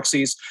Russian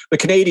proxies. The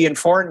Canadian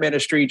Foreign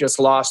Ministry just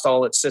lost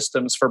all its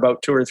systems for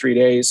about 2 or 3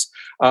 days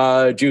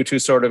due to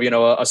sort of, a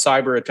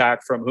cyber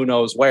attack from who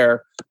knows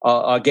where.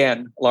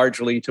 Again,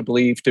 largely to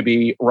believe to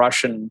be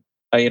Russian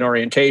in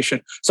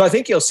orientation. So I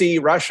think you'll see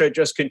Russia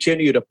just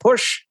continue to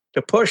push.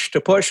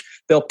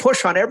 They'll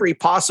push on every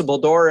possible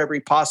door,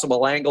 every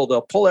possible angle.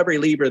 They'll pull every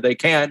lever they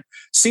can,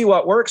 see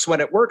what works. When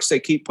it works, they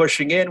keep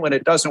pushing in. When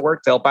it doesn't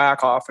work, they'll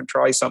back off and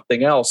try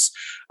something else.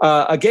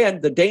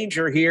 Again, the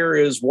danger here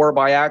is war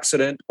by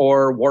accident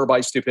or war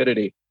by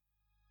stupidity.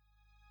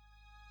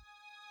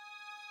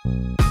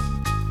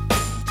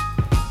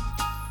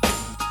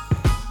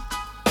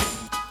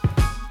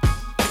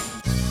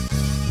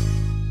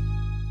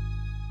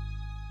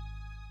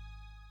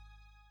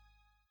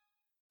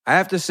 I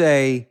have to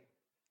say,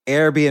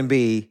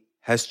 Airbnb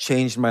has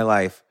changed my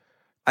life.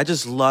 I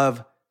just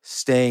love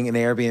staying in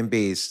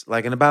Airbnbs.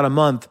 Like, in about a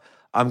month,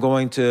 I'm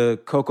going to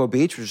Cocoa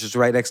Beach, which is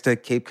right next to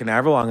Cape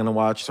Canaveral. I'm going to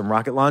watch some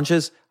rocket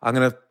launches. I'm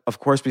going to, of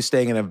course, be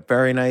staying in a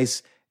very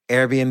nice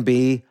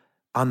Airbnb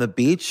on the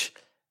beach.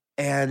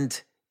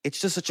 And it's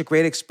just such a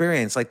great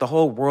experience. Like, the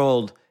whole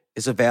world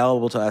is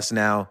available to us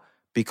now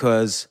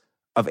because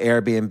of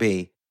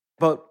Airbnb.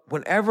 But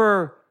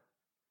whenever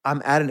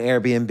I'm at an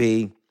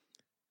Airbnb,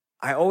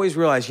 I always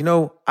realize,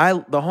 the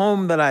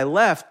home that I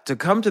left to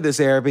come to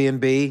this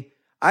Airbnb,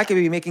 I could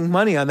be making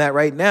money on that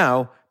right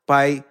now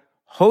by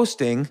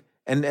hosting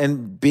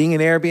and being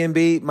an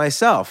Airbnb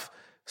myself.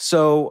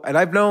 So, and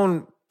I've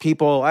known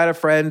people, I had a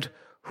friend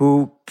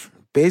who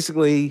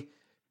basically,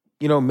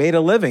 made a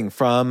living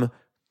from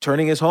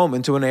turning his home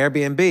into an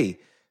Airbnb.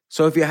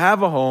 So if you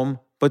have a home,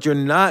 but you're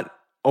not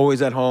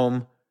always at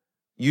home,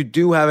 you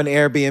do have an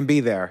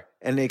Airbnb there.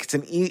 And it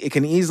can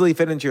easily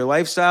fit into your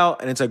lifestyle,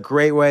 and it's a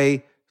great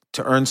way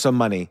to earn some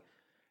money.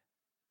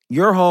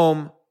 Your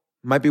home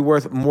might be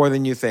worth more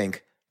than you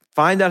think.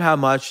 Find out how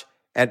much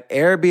at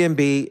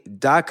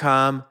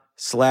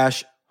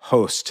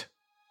airbnb.com/host.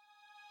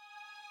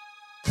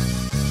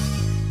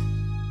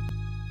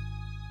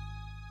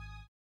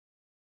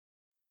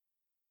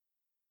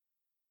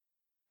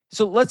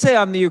 So let's say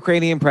I'm the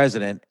Ukrainian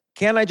president.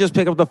 Can I just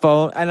pick up the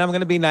phone? And I'm going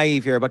to be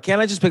naive here, but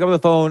can I just pick up the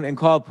phone and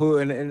call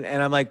Putin?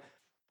 And I'm like,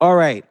 all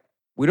right,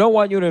 we don't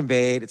want you to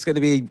invade. It's going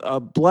to be a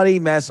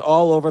bloody mess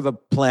all over the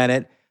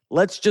planet.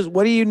 Let's just,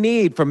 what do you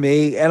need from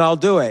me? And I'll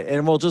do it.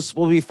 And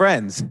we'll be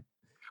friends.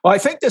 Well, I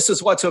think this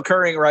is what's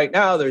occurring right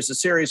now. There's a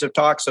series of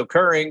talks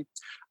occurring.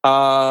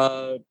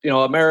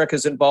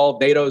 America's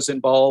involved, NATO's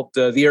involved,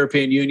 the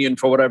European Union,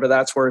 for whatever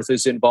that's worth,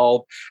 is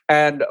involved.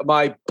 And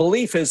my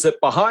belief is that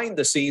behind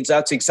the scenes,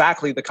 that's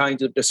exactly the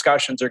kinds of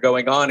discussions are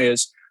going on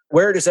is,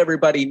 where does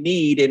everybody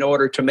need in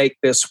order to make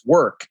this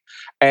work?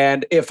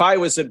 And if I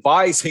was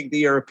advising the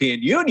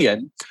European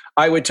Union,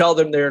 I would tell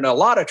them they're in a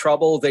lot of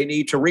trouble. They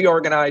need to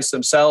reorganize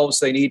themselves.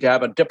 They need to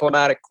have a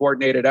diplomatic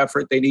coordinated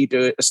effort. They need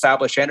to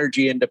establish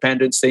energy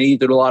independence. They need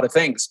to do a lot of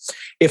things.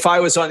 If I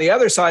was on the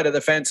other side of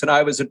the fence and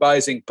I was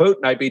advising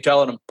Putin, I'd be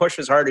telling him, push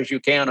as hard as you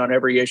can on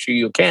every issue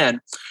you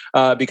can,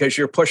 because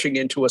you're pushing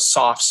into a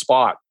soft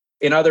spot.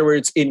 In other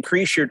words,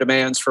 increase your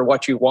demands for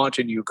what you want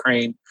in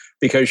Ukraine,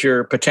 because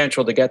your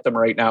potential to get them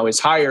right now is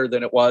higher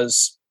than it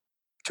was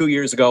 2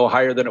 years ago,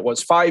 higher than it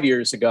was 5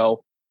 years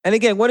ago. And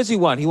again, what does he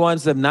want? He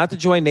wants them not to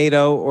join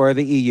NATO or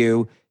the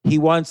EU. He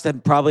wants them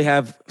probably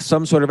have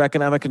some sort of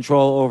economic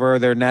control over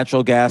their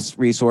natural gas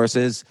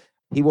resources.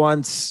 He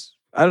wants,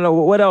 I don't know,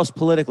 what else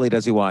politically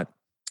does he want?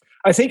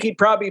 I think he'd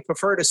probably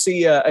prefer to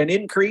see an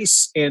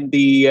increase in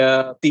the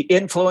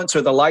influence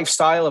or the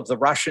lifestyle of the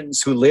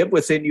Russians who live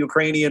within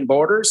Ukrainian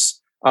borders.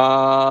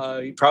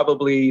 He'd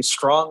probably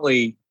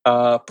strongly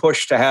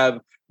push to have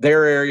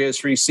their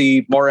areas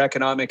receive more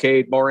economic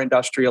aid, more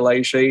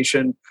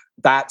industrialization,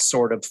 that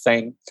sort of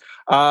thing.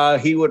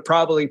 He would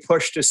probably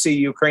push to see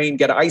Ukraine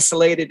get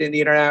isolated in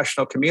the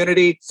international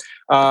community.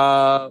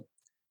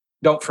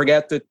 Don't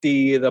forget that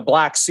the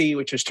Black Sea,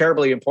 which is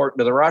terribly important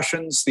to the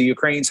Russians, the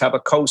Ukrainians have a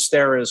coast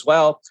there as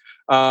well.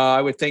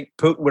 I would think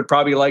Putin would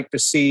probably like to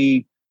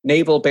see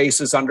naval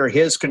bases under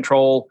his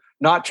control,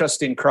 not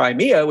just in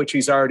Crimea, which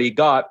he's already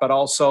got, but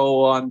also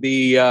on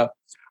the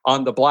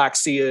Black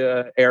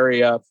Sea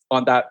area,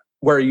 on that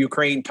where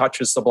Ukraine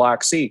touches the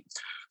Black Sea.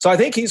 So I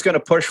think he's going to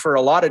push for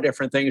a lot of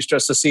different things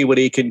just to see what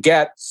he can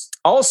get.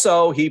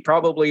 Also, he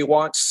probably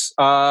wants,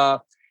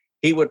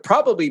 he would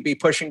probably be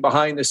pushing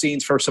behind the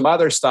scenes for some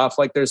other stuff.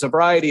 Like there's a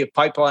variety of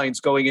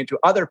pipelines going into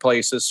other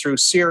places through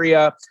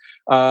Syria,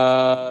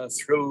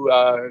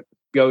 into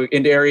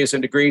areas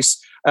into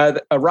Greece.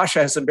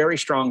 Russia has some very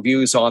strong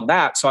views on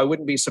that. So I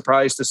wouldn't be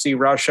surprised to see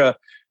Russia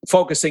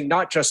focusing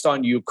not just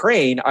on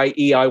Ukraine,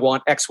 i.e. I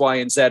want X, Y,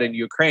 and Z in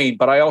Ukraine,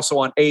 but I also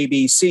want A,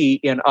 B, C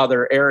in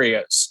other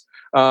areas.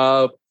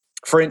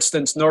 For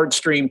instance, Nord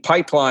Stream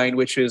pipeline,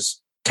 which is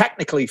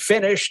technically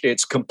finished,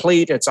 it's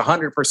complete, it's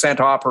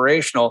 100%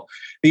 operational.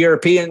 The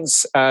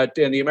Europeans and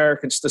the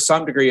Americans, to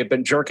some degree, have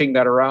been jerking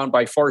that around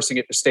by forcing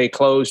it to stay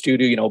closed due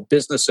to,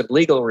 business and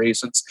legal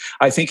reasons.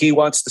 I think he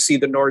wants to see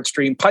the Nord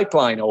Stream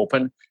pipeline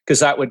open, because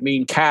that would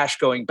mean cash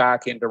going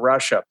back into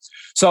Russia.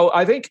 So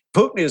I think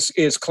Putin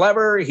is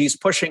clever. He's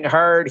pushing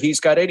hard. He's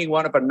got any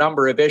one of a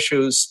number of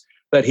issues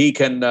that he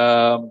can,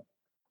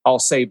 I'll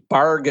say,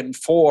 bargain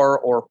for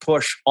or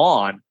push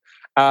on.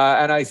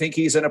 And I think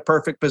he's in a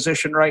perfect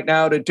position right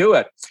now to do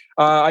it.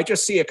 I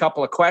just see a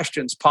couple of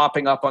questions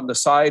popping up on the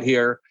side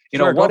here.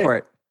 Sure, go for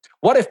it.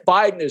 What if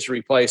Biden is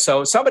replaced?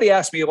 So somebody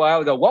asked me a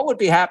while ago, what would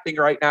be happening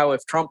right now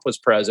if Trump was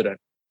president?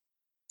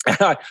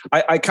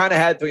 I kind of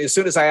had, as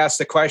soon as I asked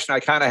the question,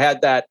 I kind of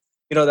had that,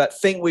 that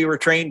thing we were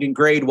trained in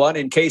grade 1,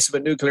 in case of a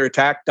nuclear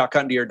attack, duck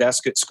under your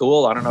desk at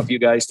school. I don't know if you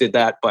guys did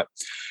that, but,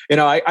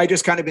 I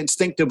just kind of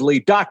instinctively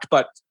ducked.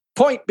 But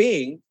point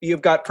being,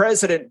 you've got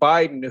President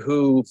Biden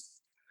who,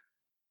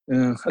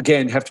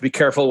 again, you have to be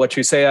careful what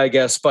you say, I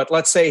guess. But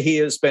let's say he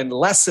has been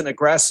less than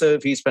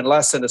aggressive. He's been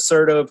less than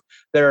assertive.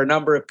 There are a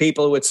number of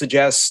people who would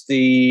suggest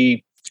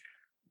the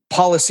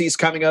policies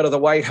coming out of the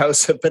White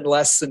House have been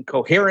less than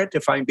coherent,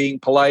 if I'm being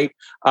polite.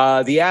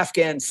 The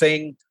Afghan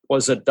thing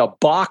was a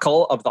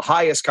debacle of the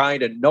highest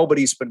kind, and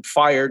nobody's been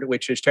fired,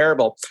 which is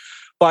terrible.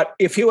 But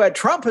if you had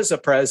Trump as a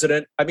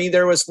president,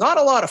 there was not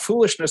a lot of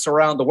foolishness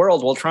around the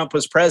world while Trump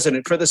was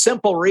president, for the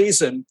simple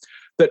reason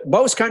that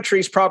most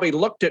countries probably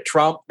looked at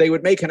Trump, they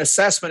would make an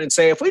assessment and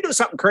say, if we do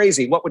something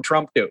crazy, what would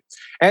Trump do?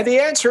 And the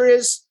answer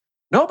is,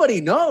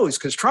 nobody knows,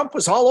 because Trump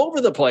was all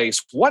over the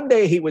place. One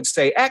day he would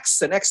say X,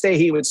 the next day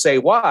he would say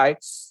Y.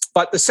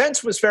 But the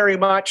sense was very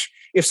much,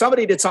 if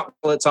somebody did something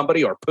to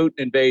somebody, or Putin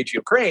invades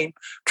Ukraine,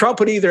 Trump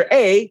would either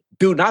A,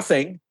 do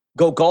nothing,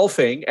 go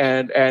golfing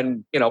and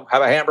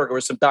have a hamburger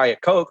with some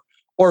Diet Coke,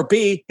 or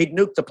B, he'd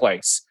nuke the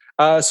place.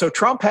 So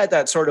Trump had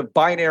that sort of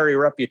binary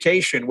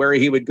reputation where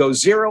he would go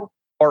 0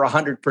 or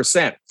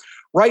 100%.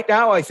 Right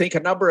now, I think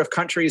a number of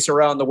countries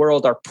around the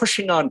world are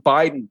pushing on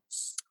Biden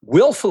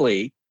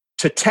willfully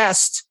to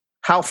test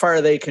how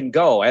far they can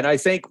go. And I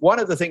think one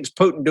of the things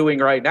Putin doing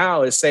right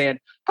now is saying,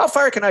 how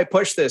far can I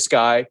push this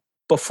guy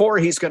before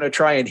he's going to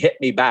try and hit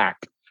me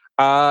back?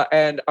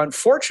 And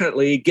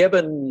unfortunately,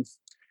 given,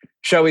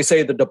 shall we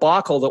say, the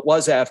debacle that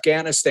was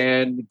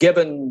Afghanistan,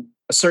 given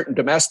certain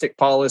domestic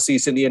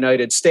policies in the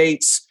United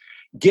States,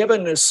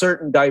 given a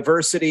certain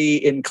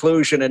diversity,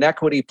 inclusion, and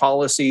equity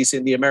policies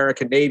in the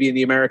American Navy and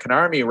the American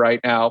Army right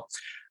now,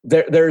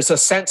 there's a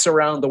sense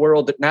around the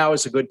world that now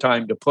is a good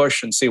time to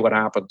push and see what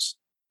happens.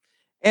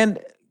 And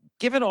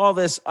given all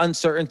this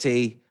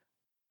uncertainty,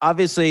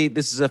 obviously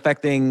this is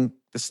affecting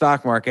the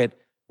stock market.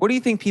 What do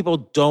you think people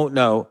don't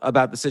know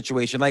about the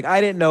situation? Like,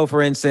 I didn't know,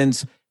 for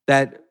instance,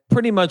 that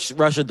pretty much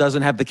Russia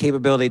doesn't have the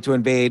capability to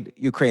invade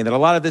Ukraine, that a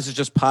lot of this is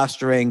just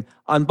posturing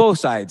on both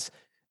sides.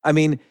 I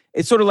mean,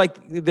 it's sort of like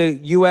the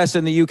US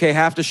and the UK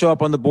have to show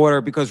up on the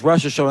border because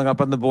Russia's showing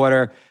up on the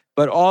border,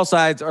 but all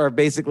sides are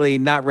basically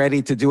not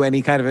ready to do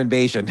any kind of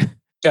invasion.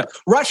 Yeah,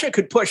 Russia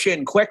could push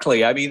in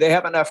quickly. I mean, they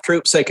have enough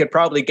troops they could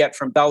probably get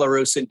from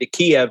Belarus into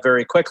Kiev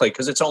very quickly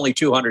because it's only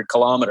 200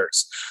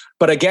 kilometers.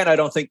 But again, I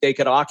don't think they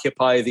could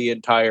occupy the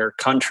entire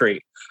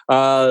country.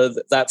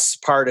 That's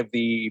part of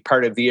the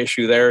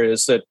issue there,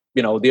 is that,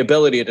 you know, the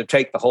ability to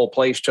take the whole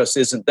place just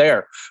isn't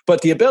there.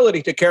 But the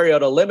ability to carry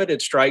out a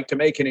limited strike, to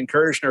make an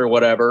incursion or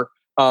whatever,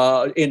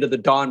 into the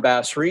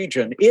Donbass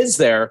region is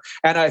there.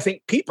 And I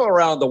think people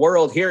around the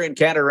world, here in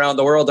Canada, around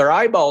the world, their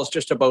eyeballs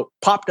just about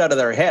popped out of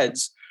their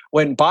heads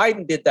when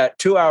Biden did that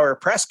 2-hour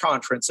press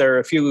conference there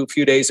a few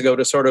days ago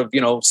to sort of, you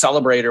know,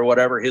 celebrate or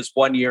whatever his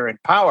 1 year in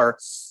power.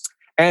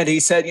 And he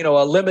said, you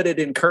know, a limited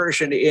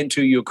incursion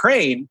into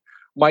Ukraine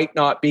might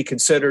not be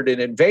considered an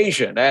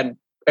invasion. And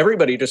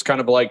everybody just kind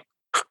of like,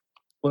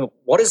 well,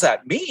 what does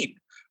that mean?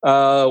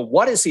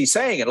 What is he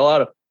saying? And a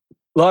lot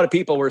of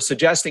people were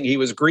suggesting he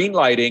was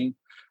greenlighting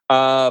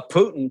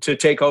Putin to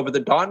take over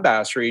the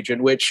Donbass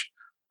region, which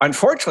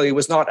unfortunately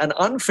was not an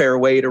unfair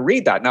way to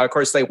read that. Now, of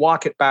course, they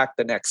walk it back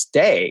the next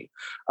day,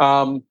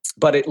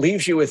 but it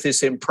leaves you with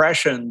this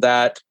impression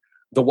that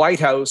the White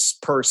House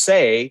per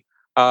se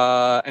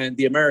and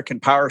the American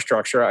power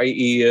structure,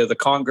 i.e. the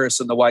Congress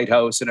and the White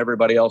House and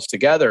everybody else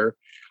together,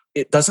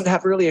 it doesn't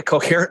have really a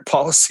coherent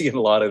policy in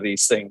a lot of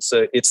these things.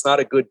 It's not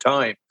a good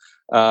time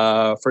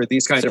for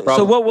these kinds of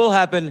problems. So what will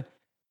happen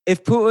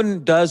if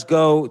Putin does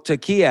go to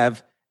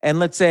Kiev and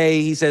let's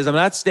say he says, I'm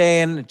not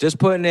staying, just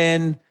putting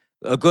in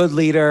a good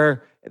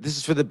leader. This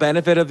is for the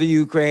benefit of the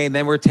Ukraine.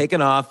 Then we're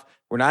taking off.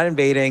 We're not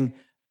invading.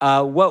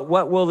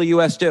 What will the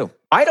U.S. do?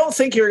 I don't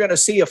think you're going to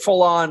see a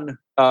full-on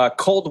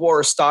Cold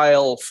War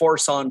style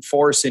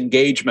force-on-force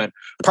engagement,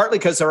 partly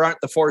because there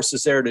aren't the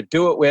forces there to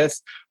do it with,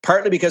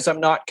 partly because I'm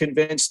not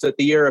convinced that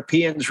the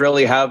Europeans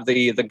really have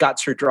the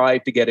guts or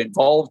drive to get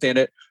involved in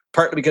it,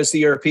 partly because the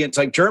Europeans,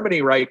 like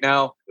Germany right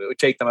now, it would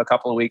take them a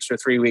couple of weeks or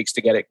 3 weeks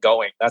to get it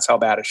going. That's how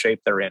bad a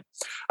shape they're in.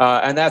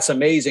 And that's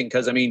amazing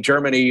because, I mean,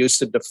 Germany used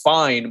to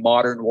define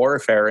modern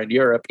warfare in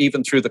Europe,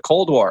 even through the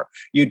Cold War.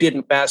 You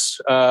didn't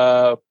mess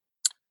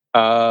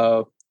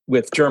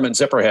with German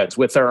zipperheads,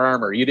 with their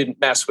armor. You didn't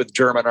mess with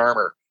German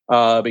armor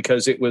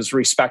because it was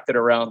respected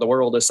around the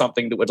world as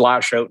something that would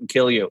lash out and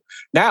kill you.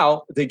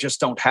 Now, they just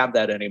don't have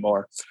that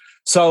anymore.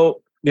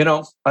 So, you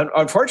know,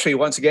 unfortunately,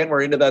 once again,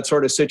 we're into that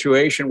sort of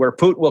situation where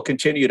Putin will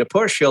continue to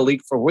push. He'll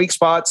leak for weak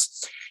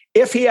spots.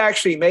 If he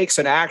actually makes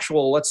an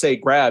actual, let's say,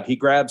 he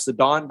grabs the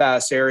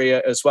Donbass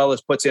area as well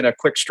as puts in a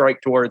quick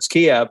strike towards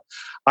Kiev,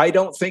 I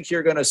don't think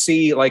you're going to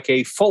see like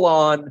a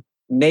full-on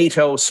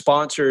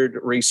NATO-sponsored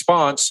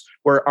response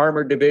where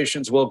armored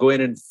divisions will go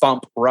in and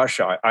thump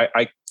Russia.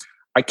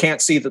 I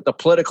can't see that the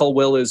political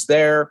will is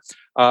there.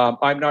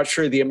 I'm not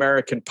sure the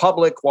American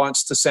public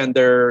wants to send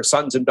their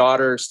sons and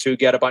daughters to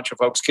get a bunch of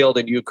folks killed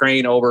in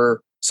Ukraine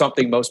over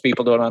something most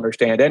people don't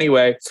understand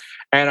anyway.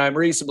 And I'm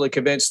reasonably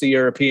convinced the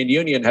European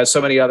Union has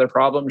so many other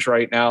problems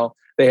right now.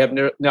 They have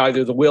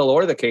neither the will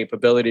or the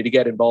capability to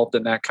get involved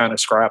in that kind of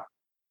scrap.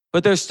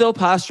 But they're still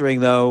posturing,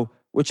 though,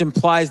 which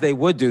implies they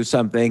would do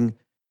something.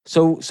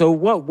 So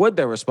what would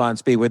their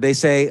response be? Would they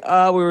say,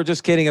 "Oh, we were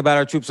just kidding about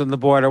our troops on the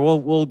border.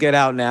 We'll get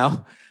out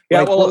now"?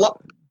 Yeah,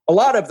 a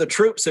lot of the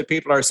troops that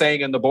people are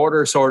saying in the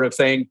border sort of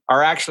thing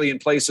are actually in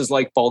places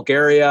like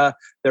Bulgaria.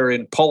 They're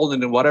in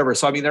Poland and whatever.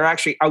 So, I mean, they're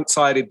actually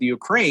outside of the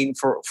Ukraine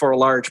for a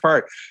large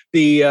part.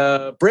 The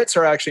Brits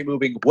are actually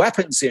moving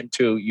weapons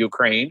into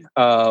Ukraine,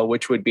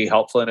 which would be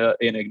helpful in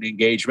an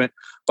engagement.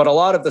 But a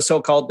lot of the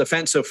so-called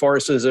defensive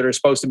forces that are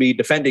supposed to be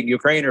defending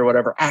Ukraine or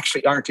whatever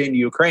actually aren't in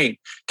Ukraine.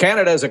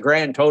 Canada has a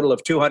grand total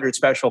of 200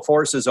 special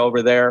forces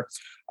over there,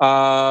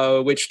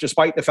 which,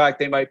 despite the fact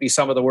they might be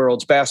some of the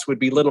world's best, would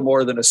be little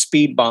more than a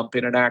speed bump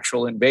in an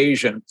actual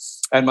invasion.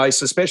 And my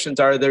suspicions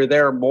are they're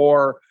there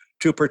more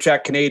to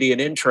protect Canadian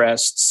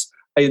interests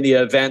in the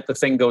event the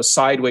thing goes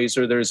sideways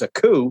or there's a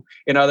coup.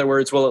 In other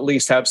words, we'll at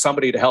least have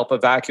somebody to help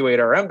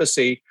evacuate our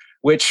embassy,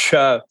 which,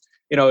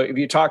 if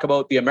you talk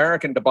about the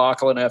American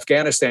debacle in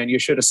Afghanistan, you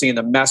should have seen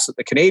the mess that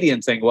the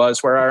Canadian thing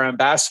was, where our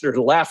ambassador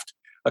left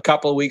a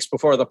couple of weeks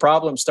before the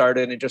problem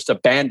started and just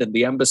abandoned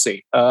the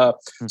embassy. So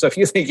if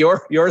you think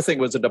your thing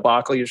was a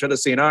debacle, you should have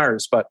seen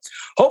ours. But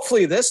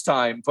hopefully this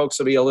time, folks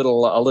will be a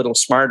little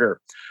smarter.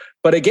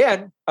 But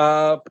again,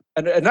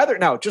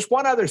 just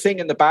one other thing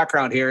in the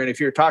background here. And if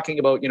you're talking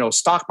about,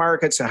 stock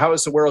markets and how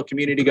is the world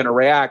community going to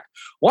react,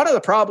 one of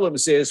the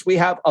problems is we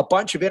have a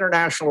bunch of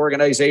international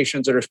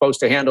organizations that are supposed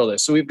to handle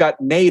this. So we've got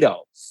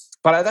NATO,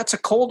 but that's a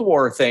Cold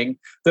War thing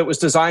that was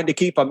designed to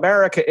keep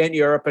America in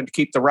Europe and to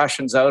keep the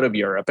Russians out of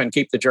Europe and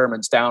keep the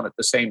Germans down at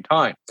the same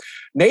time.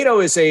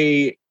 NATO is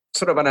a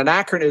sort of an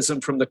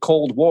anachronism from the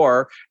Cold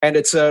War, and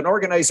it's an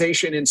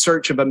organization in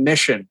search of a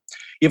mission.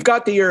 You've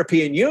got the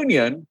European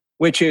Union,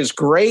 which is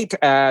great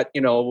at,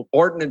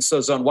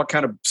 ordinances on what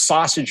kind of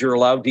sausage you're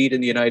allowed to eat in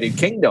the United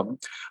Kingdom,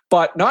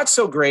 but not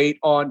so great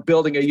on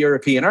building a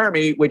European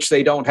army, which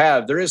they don't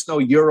have. There is no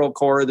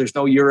Eurocorps, there's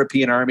no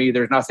European army,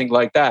 there's nothing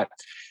like that.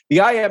 The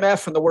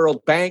IMF and the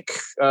World Bank,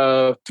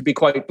 to be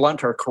quite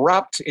blunt, are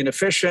corrupt,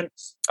 inefficient,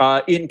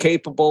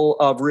 incapable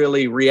of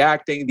really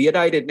reacting. The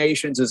United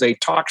Nations is a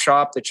talk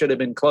shop that should have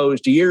been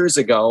closed years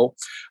ago.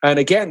 And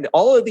again,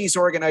 all of these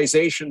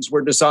organizations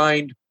were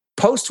designed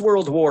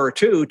post-World War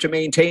II to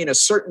maintain a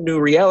certain new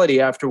reality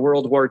after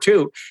World War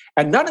II.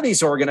 And none of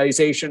these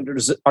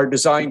organizations are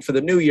designed for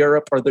the new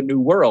Europe or the new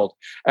world.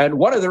 And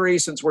one of the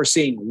reasons we're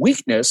seeing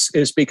weakness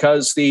is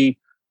because the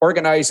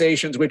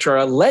organizations which are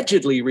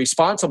allegedly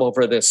responsible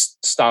for this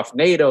stuff,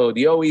 NATO,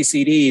 the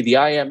OECD, the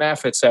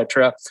IMF,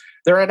 etc.,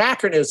 they're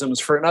anachronisms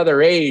for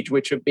another age,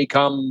 which have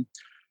become,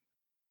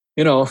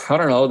 I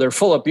don't know, they're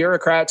full of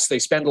bureaucrats. They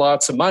spend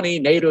lots of money.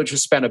 NATO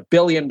just spent €1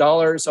 billion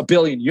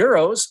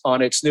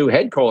on its new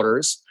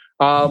headquarters,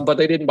 but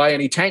they didn't buy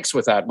any tanks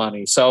with that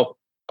money. So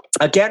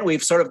again,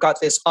 we've sort of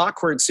got this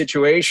awkward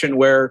situation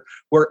where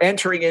we're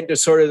entering into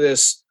sort of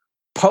this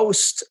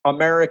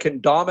post-American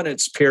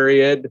dominance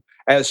period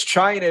as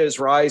China is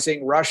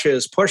rising, Russia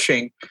is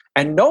pushing,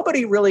 and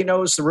nobody really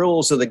knows the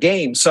rules of the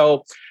game.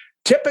 So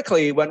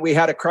typically when we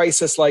had a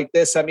crisis like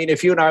this, I mean,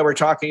 if you and I were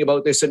talking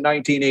about this in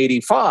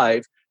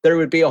 1985, there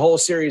would be a whole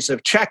series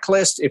of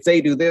checklists. If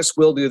they do this,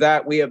 we'll do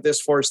that. We have this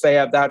force, they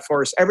have that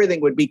force.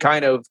 Everything would be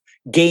kind of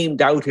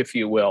gamed out, if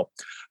you will.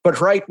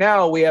 But right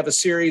now, we have a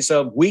series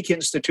of weak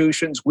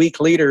institutions, weak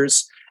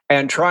leaders,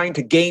 and trying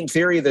to game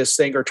theory this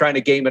thing or trying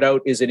to game it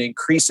out is an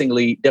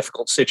increasingly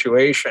difficult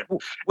situation.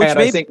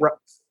 I think...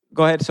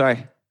 Go ahead,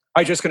 sorry.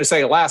 I was just going to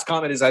say, the last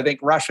comment is I think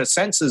Russia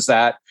senses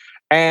that,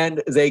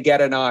 and they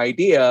get an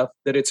idea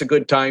that it's a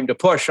good time to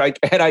push.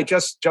 I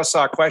just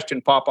saw a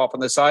question pop up on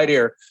the side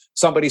here.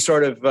 Somebody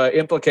sort of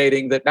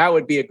implicating that now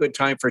would be a good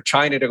time for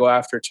China to go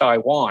after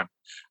Taiwan.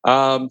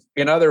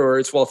 In other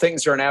words, while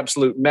things are an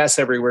absolute mess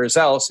everywhere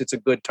else, it's a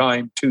good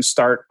time to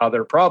start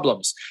other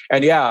problems.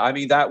 And yeah, I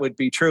mean, that would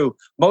be true.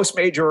 Most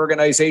major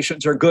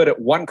organizations are good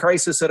at one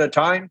crisis at a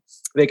time.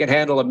 They can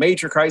handle a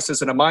major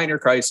crisis and a minor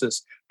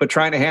crisis, but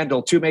trying to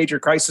handle two major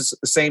crises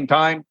at the same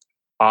time,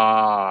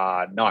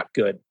 not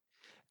good.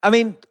 I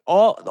mean,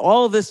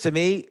 all of this to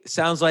me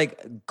sounds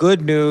like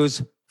good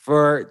news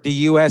for the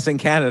US and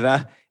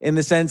Canada in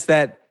the sense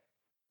that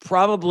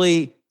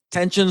probably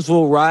tensions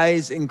will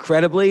rise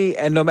incredibly,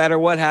 and no matter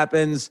what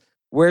happens,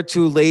 we're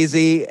too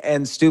lazy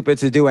and stupid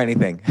to do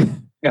anything,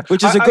 yeah.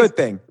 Which is a good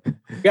thing.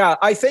 Yeah,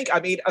 I think, I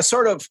mean, a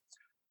sort of,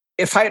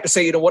 if I had to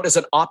say, what does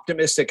an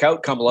optimistic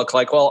outcome look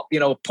like? Well,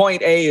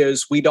 point A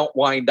is we don't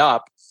wind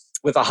up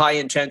with a high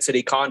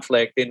intensity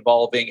conflict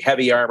involving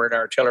heavy armor and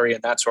artillery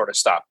and that sort of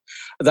stuff.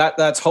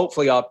 That's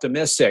hopefully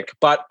optimistic.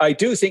 But I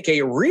do think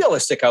a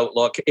realistic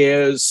outlook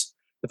is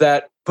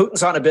that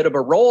Putin's on a bit of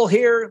a roll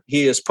here.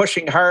 He is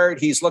pushing hard.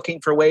 He's looking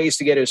for ways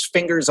to get his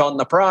fingers on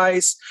the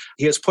prize.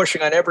 He is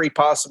pushing on every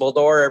possible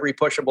door, every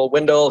pushable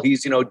window.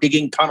 He's,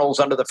 digging tunnels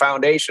under the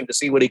foundation to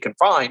see what he can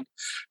find.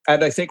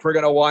 And I think we're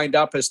going to wind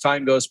up as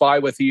time goes by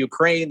with the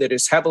Ukraine that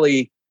is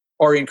heavily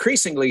or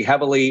increasingly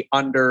heavily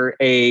under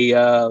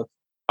the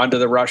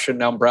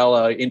Russian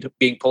umbrella, into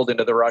being pulled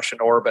into the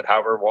Russian orbit,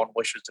 however one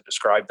wishes to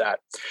describe that.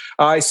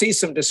 I see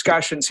some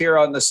discussions here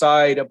on the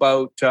side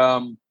about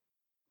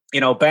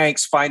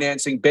banks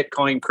financing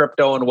Bitcoin,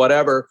 crypto, and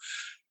whatever.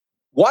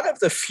 One of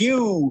the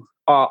few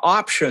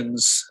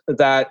options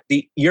that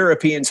the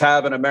Europeans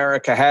have and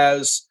America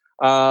has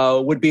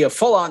would be a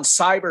full-on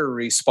cyber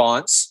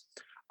response.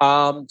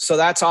 So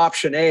that's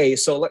option A.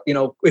 So,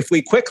 if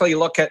we quickly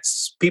look at,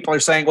 people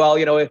are saying, well,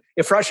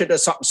 if Russia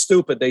does something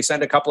stupid, they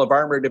send a couple of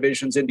armored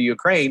divisions into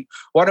Ukraine,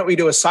 why don't we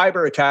do a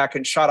cyber attack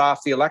and shut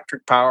off the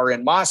electric power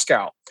in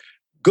Moscow?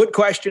 Good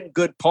question,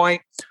 good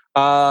point.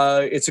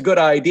 It's a good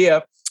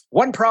idea.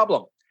 One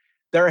problem,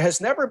 there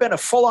has never been a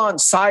full-on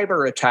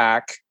cyber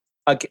attack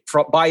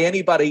by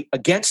anybody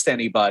against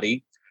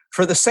anybody.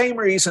 For the same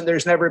reason,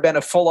 there's never been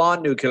a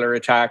full-on nuclear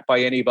attack by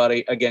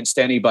anybody against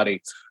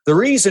anybody. The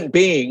reason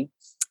being,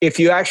 if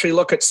you actually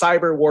look at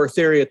cyber war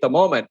theory at the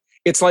moment,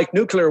 it's like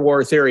nuclear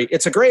war theory.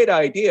 It's a great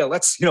idea.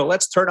 Let's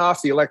turn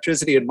off the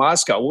electricity in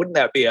Moscow. Wouldn't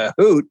that be a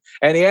hoot?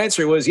 And the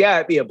answer was, yeah,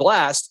 it'd be a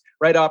blast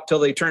right up till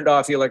they turned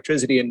off the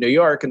electricity in New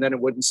York, and then it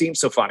wouldn't seem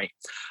so funny.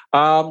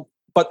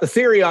 But the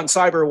theory on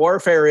cyber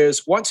warfare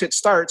is once it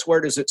starts,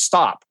 where does it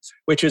stop?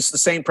 Which is the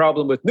same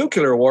problem with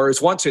nuclear war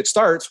is once it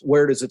starts,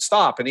 where does it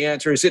stop? And the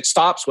answer is it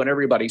stops when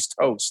everybody's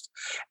toast.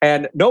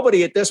 And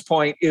nobody at this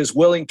point is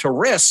willing to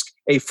risk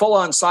a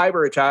full-on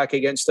cyber attack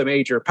against a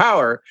major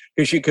power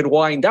because you could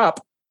wind up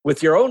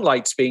with your own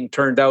lights being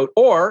turned out,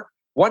 or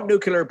one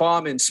nuclear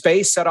bomb in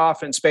space set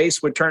off in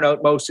space would turn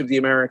out most of the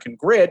American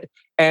grid,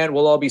 and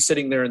we'll all be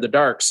sitting there in the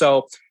dark.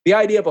 So the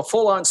idea of a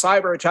full-on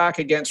cyber attack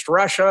against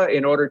Russia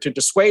in order to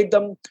dissuade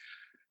them,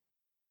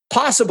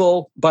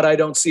 possible, but I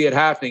don't see it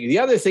happening. The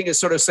other thing is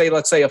sort of say,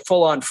 let's say a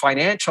full-on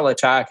financial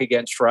attack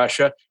against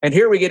Russia. And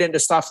here we get into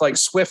stuff like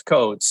SWIFT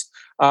codes.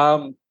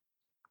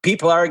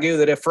 People argue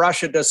that if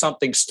Russia does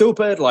something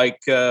stupid,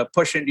 like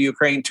push into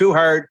Ukraine too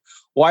hard,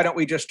 why don't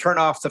we just turn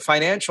off the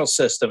financial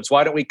systems?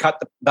 Why don't we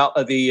cut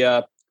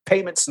the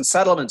payments and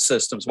settlement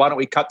systems? Why don't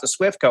we cut the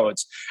SWIFT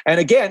codes? And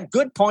again,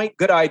 good point,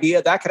 good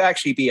idea. That could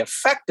actually be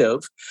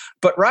effective.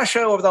 But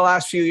Russia over the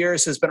last few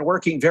years has been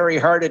working very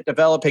hard at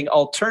developing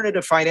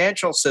alternative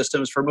financial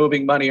systems for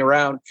moving money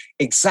around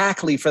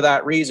exactly for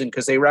that reason,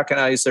 because they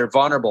recognize they're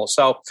vulnerable.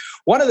 So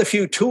one of the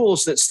few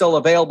tools that's still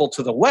available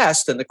to the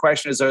West, and the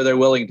question is, are they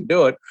willing to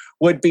do it,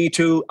 would be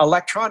to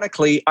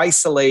electronically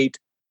isolate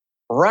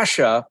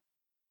Russia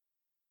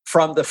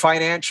from the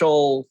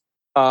financial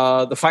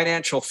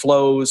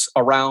flows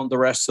around the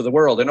rest of the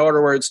world. In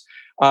other words,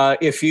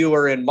 if you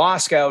were in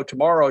Moscow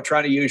tomorrow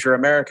trying to use your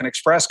American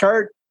Express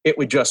card, it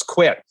would just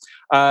quit.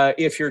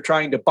 If you're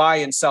trying to buy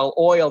and sell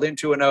oil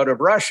into and out of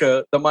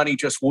Russia, the money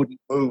just wouldn't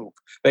move.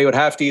 They would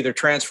have to either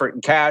transfer it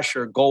in cash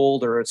or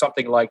gold or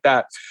something like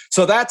that.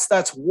 So that's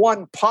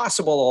one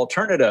possible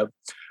alternative.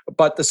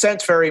 But the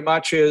sense very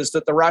much is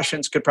that the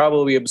Russians could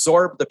probably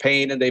absorb the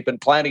pain, and they've been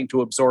planning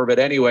to absorb it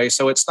anyway.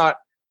 So it's not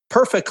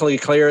perfectly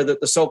clear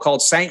that the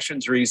so-called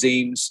sanctions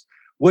regimes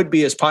would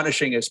be as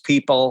punishing as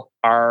people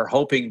are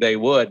hoping they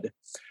would.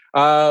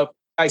 I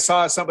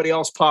saw somebody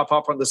else pop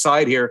up on the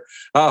side here.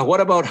 What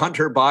about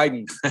Hunter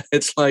Biden?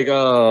 It's like,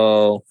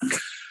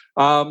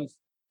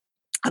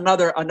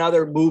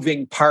 another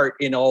moving part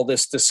in all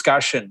this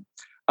discussion.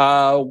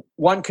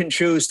 One can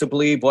choose to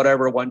believe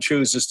whatever one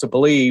chooses to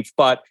believe,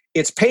 but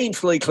it's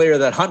painfully clear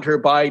that Hunter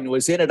Biden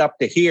was in it up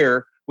to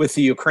here with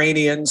the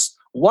Ukrainians.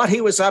 What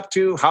he was up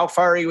to, how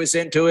far he was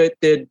into it,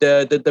 did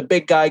the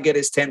big guy get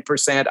his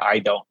 10%? I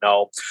don't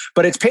know.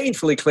 But it's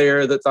painfully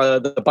clear that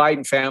the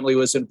Biden family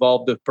was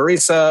involved with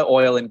Burisma,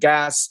 oil and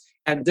gas.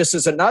 And this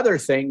is another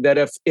thing that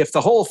if the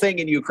whole thing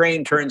in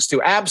Ukraine turns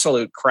to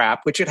absolute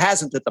crap, which it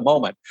hasn't at the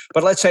moment,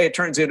 but let's say it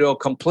turns into a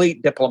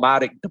complete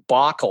diplomatic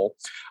debacle,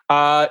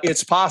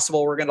 it's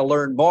possible we're going to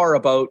learn more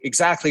about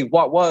exactly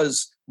what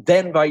was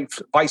then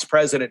Vice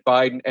President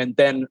Biden and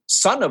then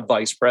son of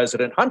Vice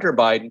President Hunter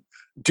Biden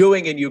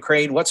doing in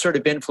Ukraine. What sort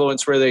of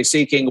influence were they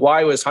seeking?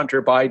 Why was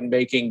Hunter Biden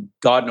making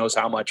God knows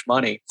how much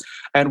money?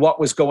 And what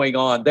was going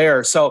on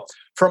there? So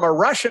from a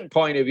Russian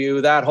point of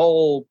view, that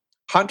whole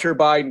Hunter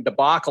Biden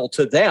debacle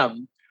to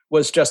them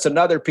was just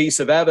another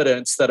piece of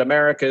evidence that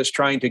America is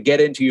trying to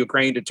get into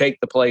Ukraine to take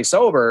the place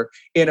over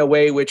in a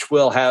way which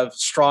will have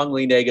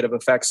strongly negative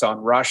effects on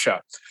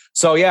Russia.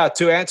 So yeah,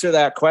 to answer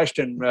that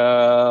question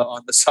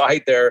on the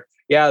side there,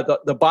 yeah,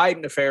 the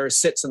Biden affair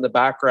sits in the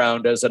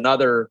background as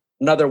another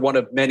one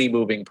of many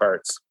moving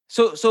parts.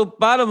 So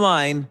bottom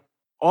line,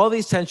 all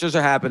these tensions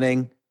are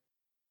happening.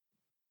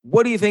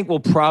 What do you think will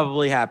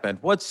probably happen?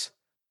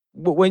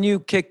 When you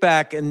kick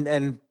back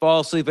and fall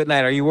asleep at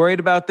night, are you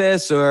worried about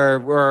this, or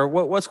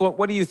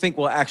what do you think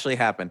will actually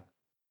happen?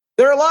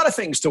 There are a lot of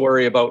things to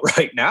worry about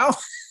right now.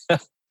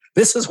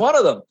 This is one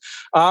of them.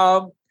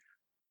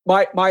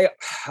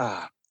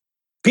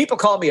 People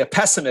call me a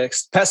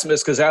pessimist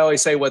because I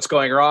always say what's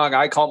going wrong.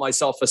 I call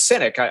myself a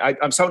cynic.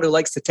 I'm someone who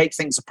likes to take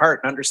things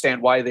apart and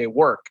understand why they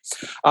work.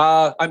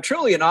 I'm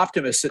truly an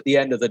optimist at the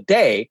end of the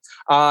day.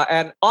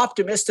 And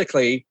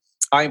optimistically,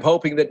 I'm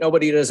hoping that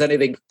nobody does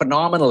anything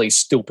phenomenally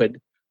stupid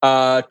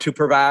to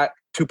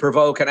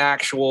provoke an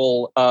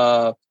actual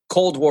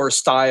Cold War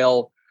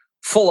style,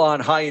 full-on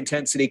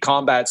high-intensity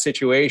combat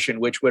situation,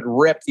 which would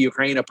rip the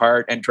Ukraine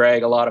apart and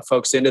drag a lot of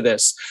folks into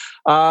this.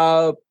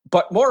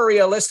 But more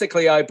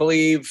realistically, I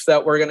believe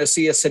that we're going to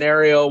see a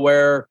scenario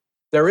where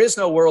there is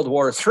no World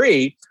War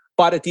III,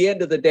 but at the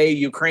end of the day,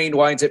 Ukraine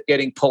winds up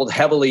getting pulled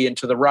heavily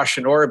into the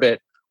Russian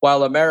orbit,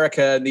 while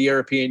America and the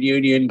European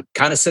Union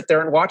kind of sit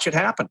there and watch it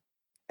happen.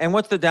 And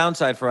what's the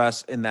downside for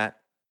us in that?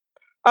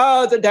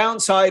 The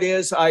downside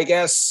is, I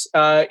guess,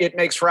 it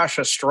makes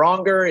Russia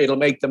stronger. It'll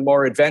make them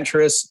more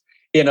adventurous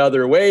in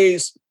other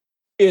ways.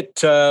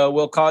 It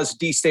will cause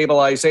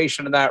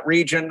destabilization in that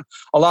region.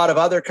 A lot of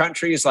other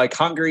countries like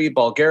Hungary,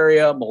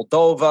 Bulgaria,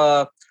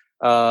 Moldova,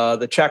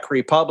 the Czech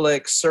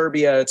Republic,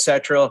 Serbia,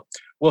 etc.,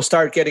 will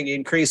start getting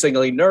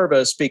increasingly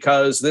nervous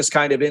because this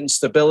kind of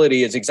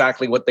instability is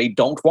exactly what they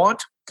don't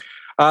want.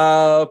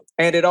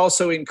 And it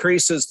also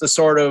increases the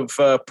sort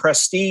of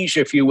prestige,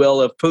 if you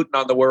will, of Putin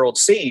on the world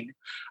scene,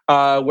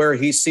 where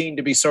he's seen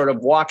to be sort of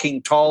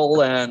walking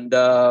tall and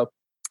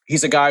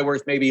he's a guy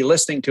worth maybe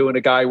listening to and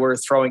a guy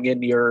worth throwing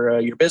in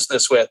your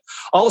business with.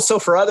 Also,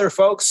 for other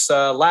folks,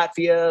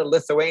 Latvia,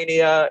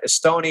 Lithuania,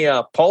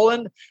 Estonia,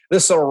 Poland,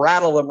 this will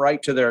rattle them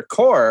right to their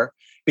core.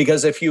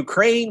 Because if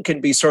Ukraine can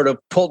be sort of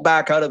pulled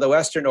back out of the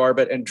Western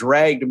orbit and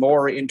dragged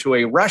more into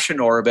a Russian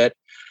orbit,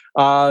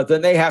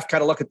 then they have to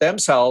kind of look at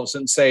themselves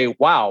and say,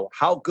 wow,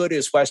 how good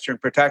is Western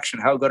protection?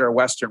 How good are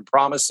Western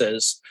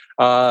promises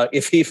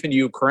if even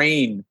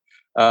Ukraine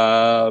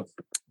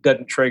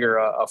doesn't trigger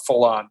a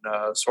full-on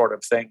sort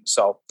of thing?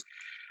 So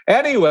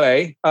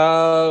anyway.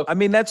 I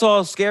mean, that's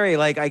all scary.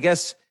 Like, I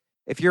guess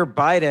if you're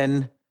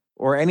Biden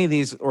or any of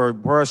these, or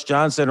Boris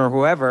Johnson or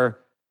whoever,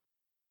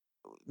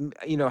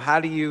 you know,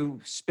 how do you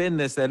spin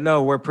this that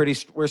no,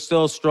 we're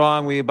still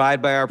strong, we abide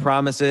by our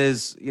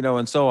promises, you know,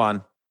 and so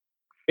on?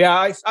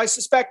 Yeah, I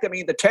suspect, I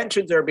mean, the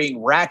tensions are being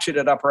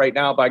ratcheted up right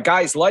now by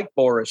guys like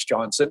Boris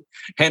Johnson.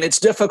 And it's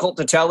difficult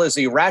to tell, is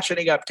he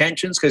ratcheting up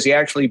tensions because he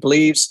actually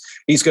believes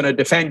he's going to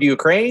defend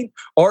Ukraine?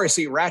 Or is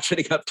he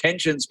ratcheting up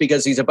tensions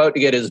because he's about to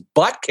get his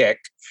butt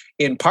kicked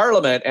in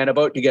Parliament and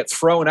about to get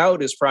thrown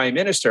out as prime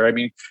minister? I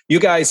mean, you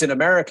guys in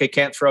America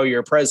can't throw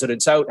your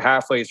presidents out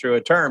halfway through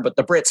a term, but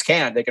the Brits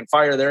can. They can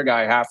fire their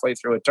guy halfway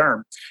through a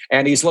term.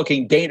 And he's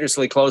looking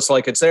dangerously close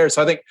like it's there.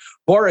 So I think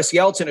Boris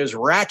Yeltsin is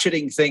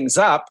ratcheting things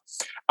up.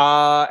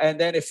 And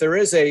then if there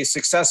is a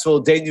successful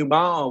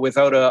denouement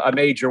without a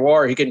major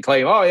war, he can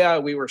claim, oh, yeah,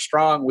 we were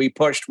strong, we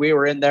pushed, we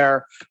were in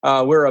there,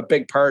 we're a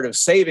big part of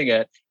saving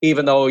it,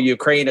 even though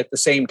Ukraine at the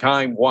same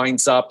time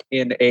winds up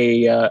in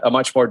a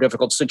much more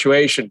difficult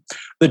situation.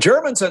 The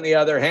Germans, on the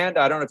other hand,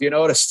 I don't know if you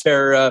noticed,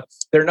 their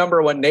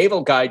number one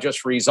naval guy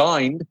just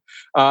resigned.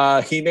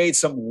 He made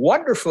some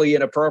wonderfully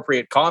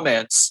inappropriate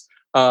comments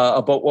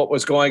about what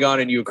was going on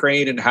in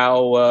Ukraine and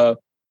how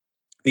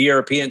the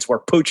Europeans were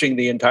pooching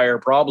the entire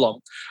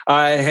problem.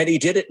 And he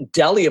did it in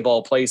Delhi, of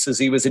all places.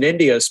 He was in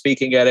India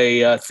speaking at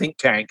a think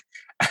tank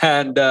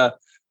and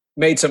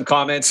made some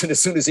comments. And as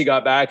soon as he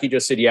got back, he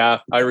just said, yeah,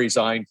 I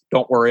resigned.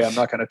 Don't worry, I'm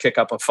not going to kick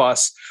up a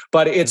fuss.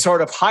 But it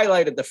sort of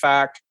highlighted the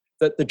fact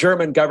that the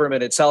German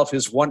government itself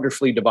is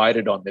wonderfully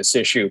divided on this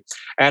issue.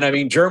 And I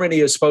mean, Germany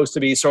is supposed to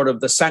be sort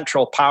of the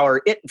central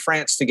power. It and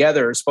France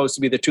together are supposed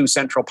to be the two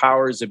central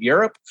powers of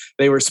Europe.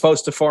 They were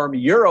supposed to form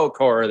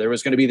Eurocorps. There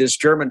was going to be this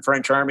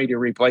German-French army to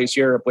replace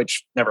Europe,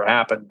 which never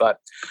happened. But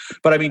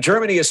I mean,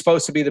 Germany is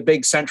supposed to be the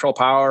big central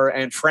power,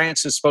 and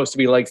France is supposed to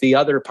be like the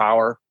other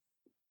power.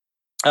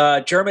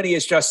 Germany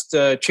is just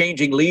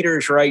changing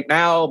leaders right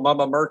now.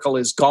 Mama Merkel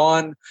is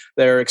gone.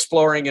 They're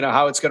exploring, you know,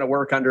 how it's going to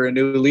work under a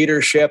new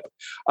leadership.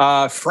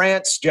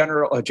 France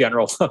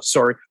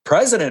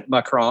President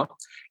Macron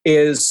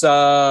is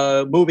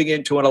moving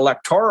into an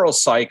electoral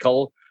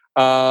cycle.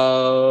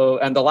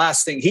 And the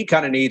last thing he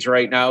kind of needs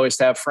right now is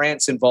to have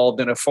France involved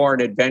in a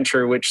foreign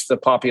adventure, which the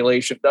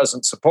population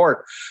doesn't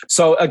support.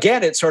 So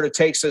again, it sort of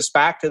takes us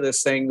back to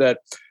this thing that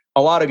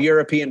a lot of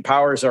European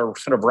powers are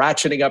sort of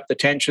ratcheting up the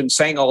tension,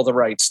 saying all the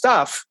right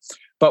stuff.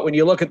 But when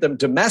you look at them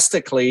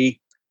domestically,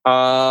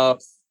 you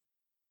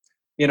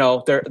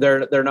know,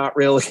 they're not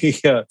really,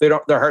 their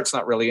heart's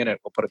not really in it.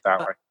 We'll put it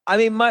that way. I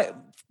mean,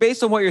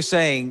 based on what you're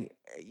saying,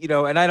 you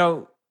know, and I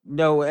don't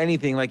know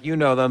anything like you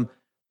know them,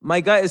 my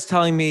gut is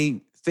telling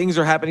me things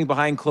are happening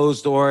behind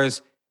closed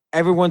doors.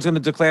 Everyone's going to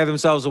declare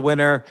themselves a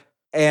winner,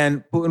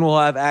 and Putin will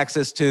have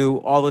access to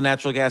all the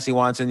natural gas he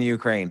wants in the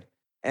Ukraine.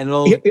 And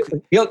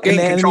he'll gain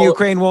control.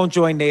 Ukraine won't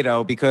join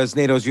NATO because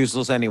NATO's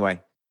useless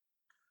anyway.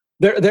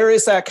 There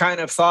is that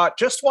kind of thought.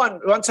 Just one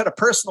set of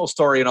personal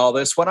story in all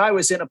this. When I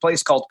was in a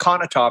place called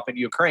Konotop in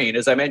Ukraine,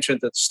 as I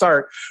mentioned at the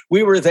start,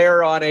 we were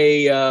there on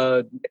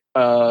a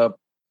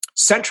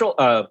central,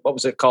 what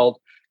was it called?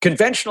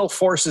 Conventional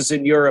Forces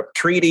in Europe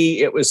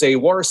treaty. It was a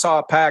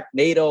Warsaw Pact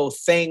NATO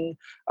thing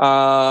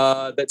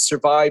that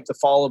survived the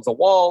fall of the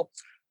wall.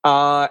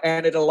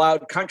 And it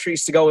allowed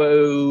countries to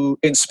go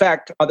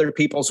inspect other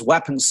people's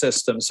weapon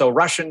systems. So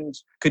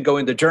Russians could go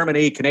into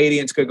Germany,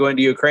 Canadians could go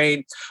into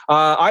Ukraine.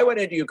 I went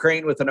into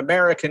Ukraine with an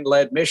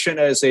American-led mission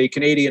as a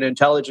Canadian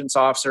intelligence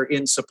officer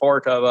in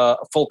support of a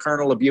full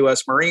colonel of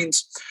U.S.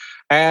 Marines.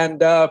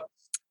 And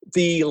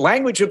the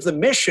language of the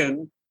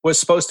mission was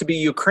supposed to be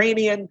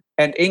Ukrainian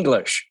and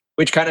English,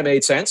 which kind of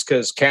made sense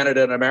because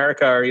Canada and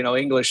America are, you know,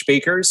 English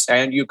speakers,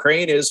 and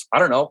Ukraine is, I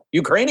don't know,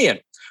 Ukrainian.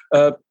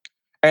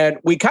 And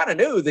we kind of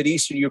knew that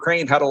Eastern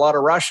Ukraine had a lot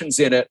of Russians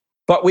in it,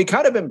 but we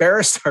kind of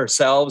embarrassed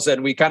ourselves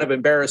and we kind of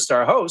embarrassed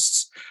our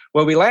hosts.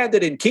 When we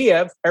landed in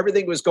Kiev,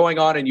 everything was going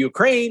on in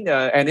Ukraine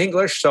and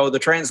English, so the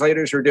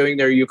translators were doing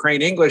their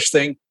Ukraine English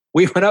thing.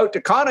 We went out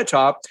to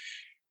Konotop,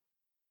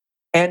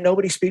 and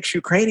nobody speaks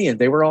Ukrainian.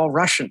 They were all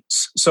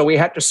Russians. So we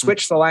had to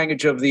switch the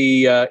language of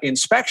the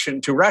inspection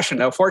to Russian.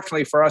 Now,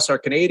 fortunately for us, our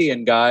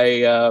Canadian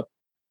guy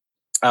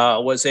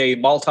was a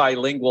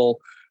multilingual,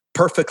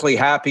 perfectly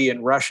happy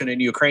in Russian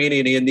and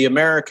Ukrainian. And the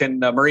American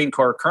Marine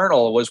Corps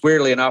colonel was,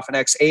 weirdly enough, an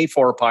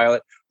ex-A4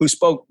 pilot who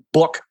spoke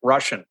book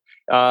Russian.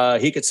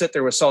 He could sit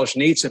there with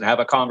Solzhenitsyn and have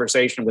a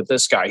conversation with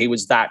this guy. He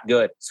was that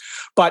good.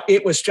 But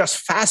it was just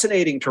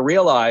fascinating to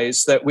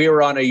realize that we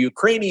were on a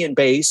Ukrainian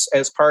base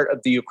as part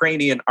of the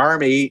Ukrainian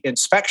army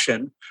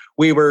inspection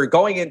we were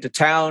going into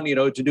town,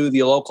 to do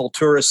the local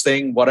tourist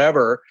thing,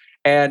 whatever,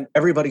 and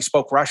everybody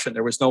spoke Russian.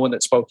 There was no one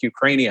that spoke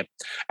Ukrainian.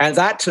 And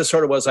that just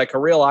sort of was like a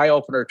real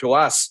eye-opener to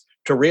us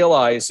to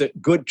realize that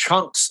good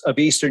chunks of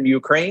Eastern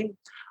Ukraine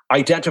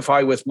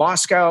identify with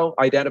Moscow,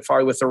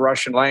 identify with the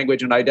Russian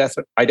language, and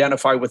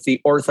identify with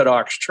the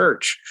Orthodox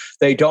Church.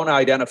 They don't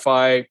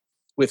identify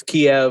with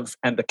Kiev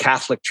and the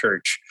Catholic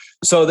Church.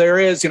 So there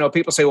is,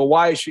 people say, well,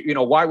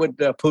 why would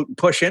Putin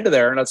push into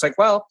there? And it's like,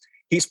 well,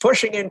 he's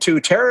pushing into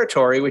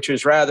territory which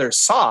is rather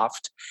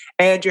soft.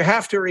 And you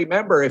have to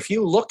remember, if you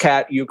look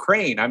at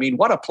Ukraine, I mean,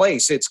 what a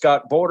place. It's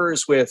got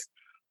borders with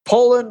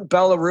Poland,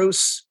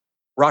 Belarus,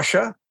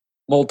 Russia,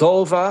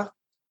 Moldova,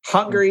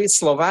 Hungary,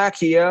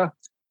 Slovakia,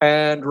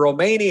 and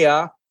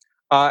Romania.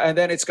 And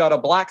then it's got a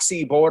Black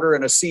Sea border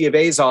and a Sea of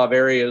Azov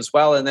area as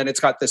well. And then it's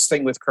got this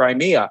thing with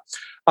Crimea.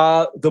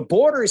 The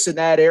borders in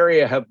that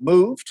area have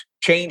moved,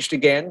 changed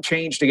again, and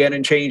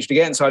changed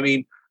again. So, I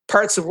mean,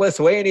 parts of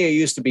Lithuania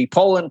used to be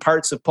Poland,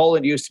 parts of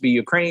Poland used to be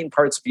Ukraine,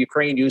 parts of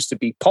Ukraine used to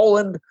be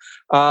Poland.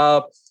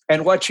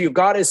 And what you've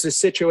got is a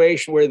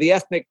situation where the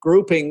ethnic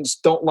groupings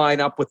don't line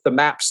up with the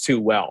maps too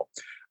well.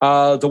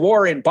 The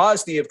war in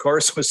Bosnia, of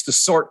course, was to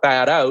sort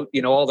that out,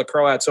 all the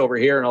Croats over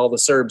here and all the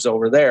Serbs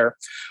over there.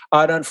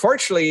 And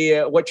unfortunately,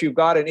 what you've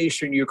got in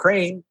Eastern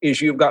Ukraine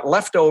is you've got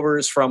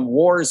leftovers from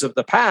wars of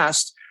the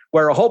past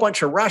where a whole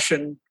bunch of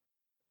Russian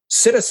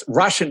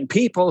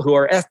people who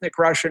are ethnic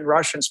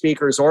Russian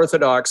speakers,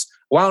 Orthodox,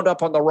 wound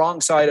up on the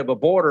wrong side of a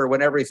border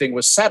when everything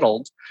was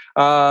settled.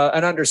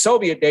 And under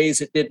Soviet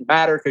days, it didn't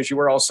matter because you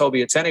were all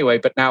Soviets anyway,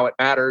 but now it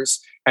matters.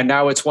 And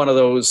now it's one of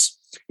those,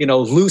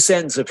 loose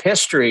ends of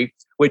history,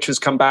 which has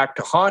come back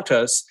to haunt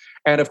us.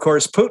 And of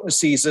course, Putin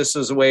sees this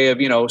as a way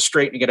of,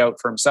 straightening it out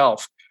for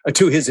himself,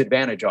 to his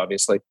advantage,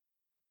 obviously.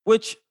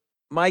 Which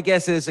my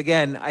guess is,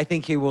 again, I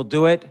think he will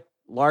do it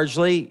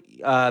largely,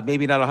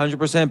 maybe not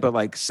 100%, but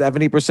like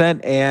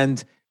 70%.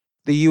 And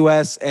the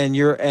U.S. and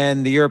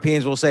the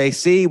Europeans will say,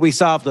 see, we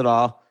solved it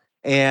all.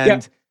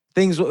 And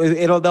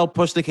they'll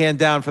push the can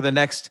down for the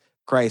next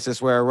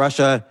crisis where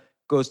Russia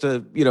goes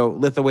to,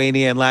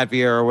 Lithuania and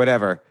Latvia or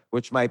whatever,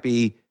 which might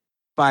be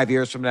 5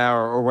 years from now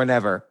or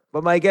whenever.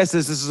 But my guess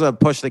is this is a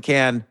push the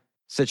can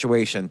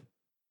situation.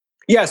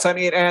 Yes, I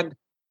mean, and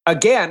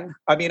again,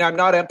 I'm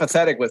not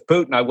empathetic with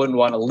Putin. I wouldn't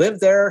want to live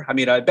there. I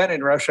mean, I've been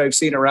in Russia. I've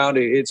seen around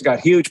it. It's got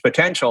huge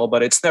potential,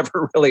 but it's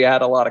never really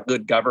had a lot of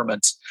good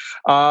governments.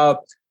 And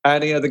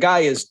the guy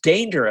is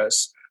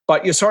dangerous,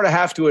 but you sort of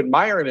have to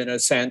admire him in a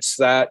sense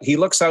that he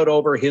looks out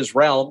over his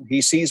realm.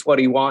 He sees what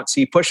he wants.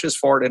 He pushes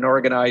for it in an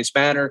organized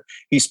manner.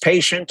 He's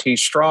patient. He's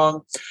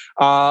strong.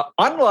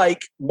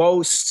 Unlike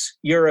most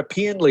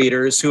European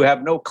leaders who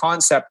have no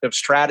concept of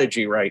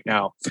strategy right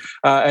now.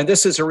 And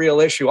this is a real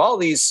issue. All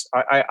these,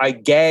 I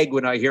gag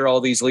when I hear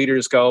all these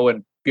leaders go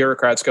and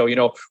bureaucrats go,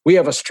 we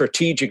have a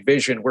strategic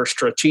vision. We're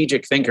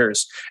strategic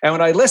thinkers. And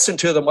when I listen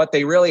to them, what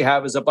they really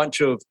have is a bunch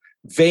of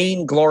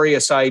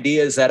vainglorious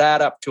ideas that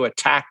add up to a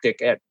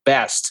tactic at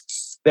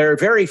best. There are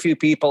very few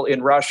people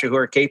in Russia who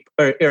are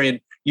or in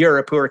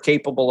Europe who are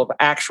capable of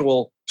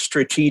actual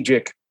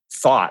strategic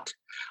thought.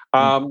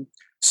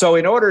 So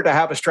in order to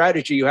have a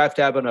strategy, you have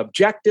to have an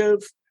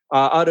objective.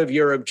 Out of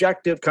your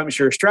objective comes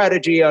your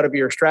strategy. Out of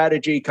your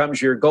strategy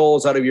comes your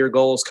goals. Out of your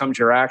goals comes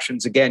your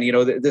actions. Again,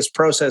 this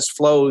process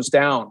flows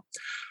down.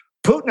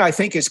 Putin, I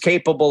think, is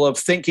capable of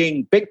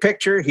thinking big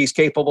picture. He's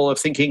capable of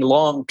thinking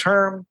long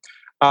term.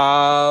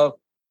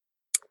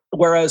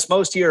 Whereas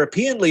most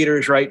European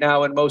leaders right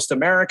now and most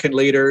American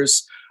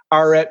leaders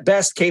are at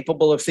best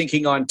capable of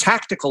thinking on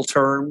tactical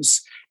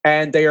terms,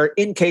 and they are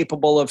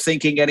incapable of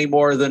thinking any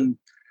more than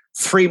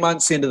 3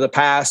 months into the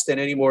past and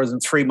any more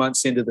than 3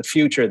 months into the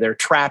future. They're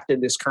trapped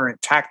in this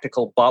current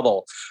tactical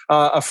bubble.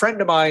 A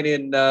friend of mine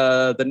in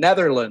the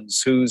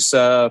Netherlands, who's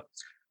a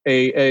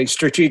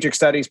strategic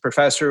studies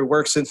professor who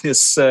works in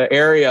this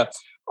area,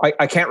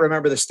 I can't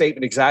remember the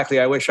statement exactly.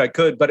 I wish I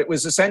could, but it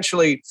was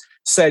essentially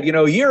said,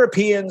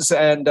 Europeans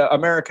and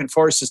American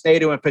forces,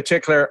 NATO in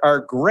particular, are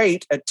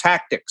great at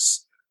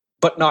tactics,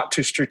 but not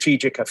to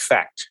strategic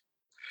effect.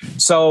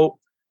 So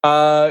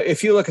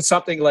if you look at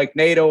something like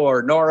NATO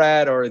or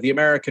NORAD or the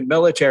American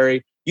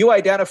military, you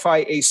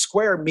identify a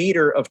square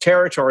meter of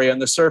territory on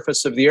the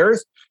surface of the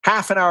earth.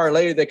 Half an hour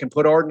later, they can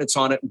put ordnance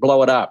on it and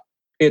blow it up.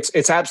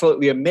 It's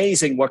absolutely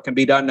amazing what can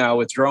be done now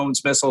with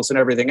drones, missiles, and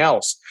everything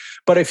else.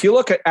 But if you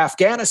look at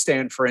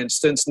Afghanistan, for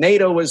instance,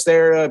 NATO was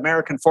there,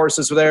 American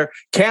forces were there.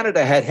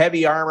 Canada had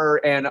heavy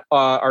armor and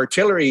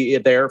artillery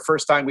there.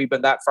 First time we've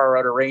been that far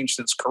out of range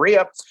since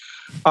Korea.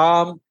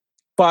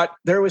 But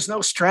there was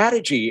no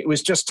strategy. It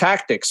was just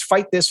tactics.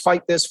 Fight this,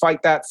 fight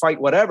that,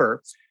 fight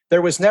whatever.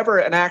 There was never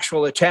an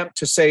actual attempt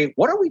to say,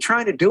 what are we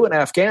trying to do in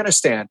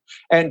Afghanistan?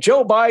 And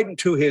Joe Biden,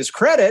 to his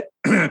credit,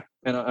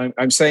 and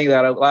I'm saying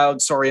that out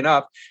loud, sorry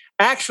enough,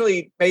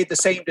 actually made the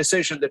same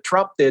decision that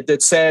Trump did,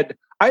 that said,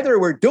 either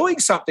we're doing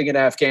something in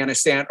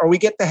Afghanistan or we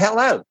get the hell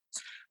out.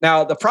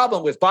 Now, the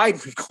problem with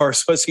Biden, of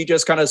course, was he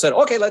just kind of said,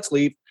 okay, let's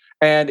leave.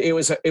 And it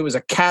was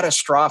a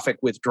catastrophic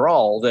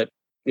withdrawal that,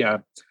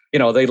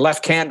 they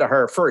left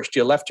Kandahar first.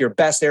 You left your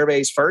best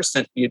airbase first,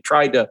 and you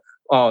tried to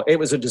it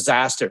was a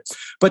disaster.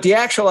 But the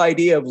actual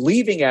idea of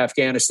leaving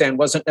Afghanistan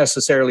wasn't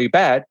necessarily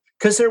bad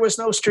because there was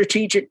no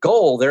strategic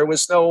goal. There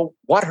was no,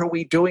 what are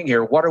we doing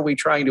here? What are we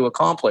trying to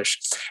accomplish?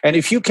 And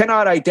if you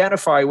cannot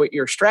identify what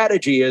your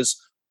strategy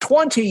is,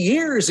 20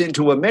 years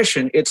into a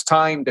mission, it's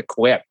time to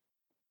quit.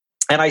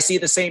 And I see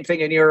the same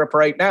thing in Europe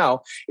right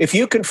now. If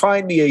you can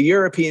find me a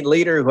European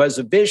leader who has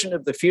a vision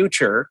of the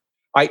future,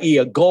 i.e.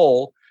 a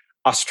goal,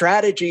 a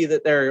strategy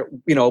that they're,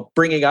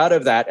 bringing out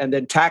of that, and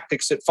then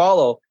tactics that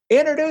follow,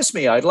 introduce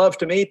me. I'd love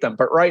to meet them.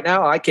 But right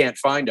now I can't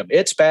find them.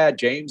 It's bad,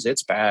 James.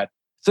 It's bad.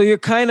 So you're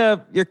kind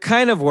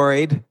of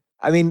worried.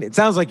 I mean, it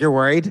sounds like you're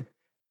worried.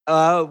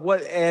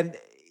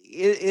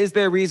 Is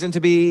there reason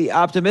to be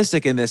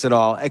optimistic in this at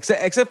all?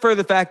 Except for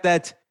the fact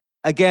that,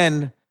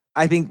 again,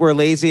 I think we're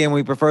lazy and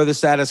we prefer the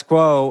status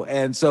quo.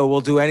 And so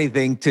we'll do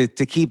anything to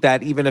keep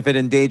that, even if it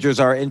endangers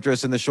our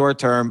interests in the short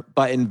term,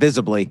 but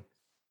invisibly.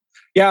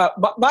 Yeah,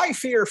 my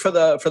fear for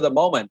the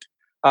moment,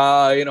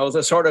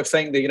 the sort of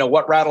thing that,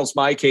 what rattles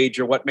my cage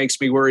or what makes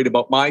me worried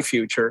about my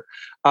future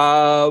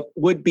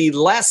would be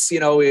less,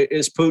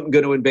 is Putin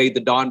going to invade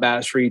the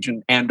Donbass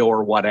region and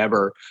or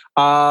whatever?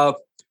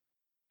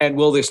 And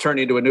will this turn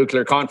into a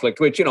nuclear conflict,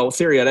 which,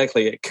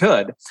 theoretically it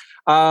could.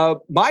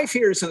 My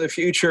fears in the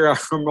future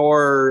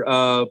are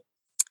a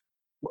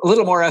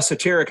little more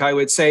esoteric. I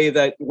would say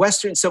that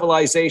Western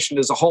civilization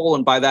as a whole,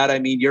 and by that I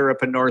mean Europe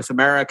and North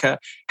America,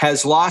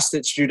 has lost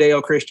its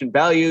Judeo-Christian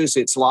values.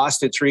 It's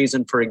lost its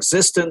reason for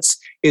existence.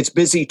 It's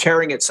busy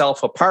tearing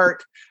itself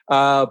apart.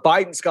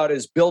 Biden's got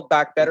his Build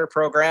Back Better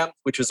program,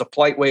 which is a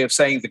polite way of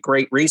saying the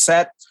Great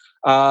Reset.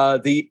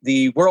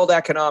 The World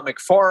Economic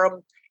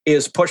Forum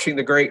is pushing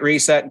the Great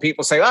Reset, and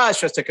people say, it's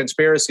just a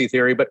conspiracy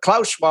theory. But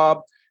Klaus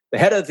Schwab, the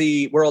head of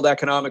the World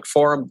Economic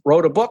Forum,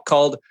 wrote a book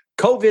called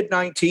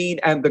COVID-19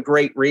 and the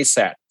Great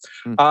Reset.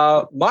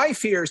 My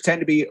fears tend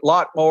to be a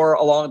lot more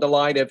along the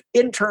line of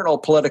internal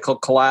political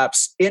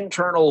collapse,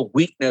 internal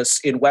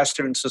weakness in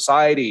Western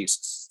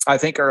societies, I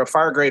think are a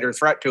far greater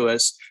threat to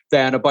us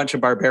than a bunch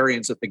of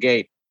barbarians at the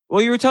gate.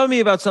 Well, you were telling me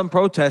about some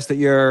protests that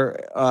you're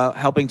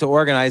helping to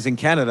organize in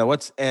Canada.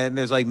 And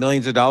there's like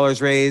millions of dollars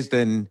raised,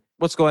 and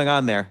what's going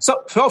on there?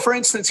 So for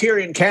instance, here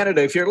in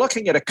Canada, if you're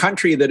looking at a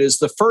country that is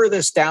the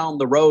furthest down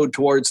the road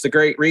towards the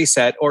Great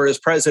Reset, or as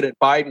President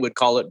Biden would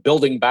call it,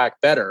 Building Back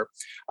Better,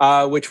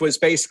 which was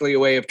basically a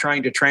way of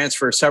trying to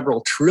transfer several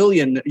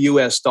trillion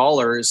US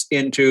dollars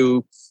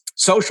into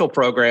social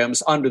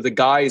programs under the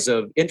guise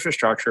of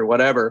infrastructure,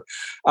 whatever.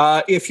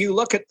 If you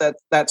look at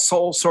that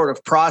whole sort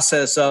of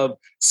process of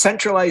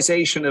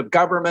centralization of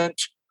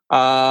government,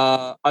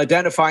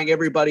 identifying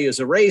everybody as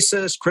a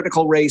racist,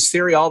 critical race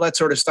theory, all that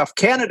sort of stuff,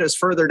 Canada's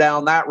further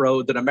down that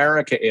road than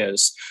America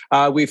is.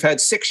 We've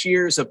had 6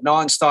 years of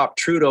nonstop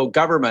Trudeau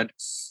government.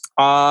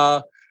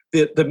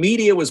 The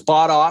media was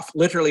bought off,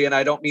 literally, and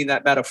I don't mean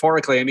that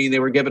metaphorically. I mean, they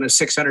were given a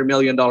 $600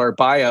 million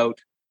buyout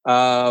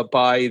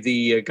by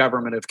the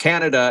government of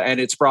Canada, and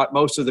it's brought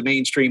most of the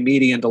mainstream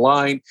media into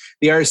line.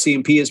 The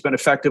RCMP has been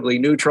effectively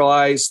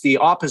neutralized. The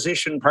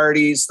opposition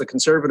parties, the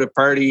Conservative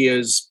Party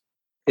is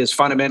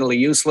fundamentally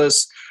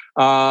useless.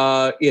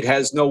 It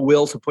has no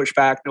will to push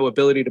back, no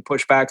ability to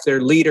push back.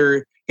 Their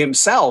leader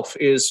himself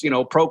is,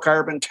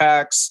 pro-carbon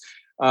tax.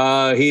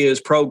 He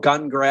is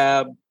pro-gun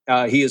grab.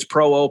 He is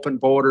pro-open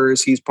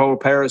borders. He's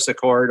pro-Paris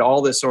Accord,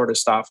 all this sort of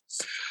stuff.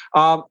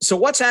 So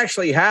what's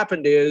actually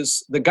happened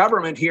is the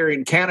government here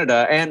in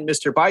Canada and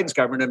Mr. Biden's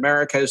government in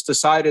America has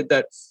decided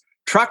that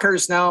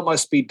truckers now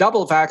must be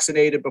double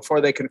vaccinated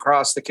before they can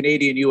cross the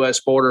Canadian-US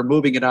border,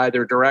 moving in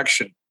either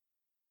direction.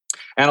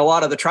 And a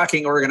lot of the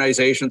trucking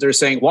organizations are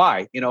saying,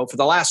 why? For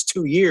the last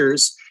 2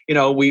 years,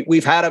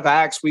 we've had a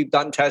vax, we've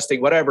done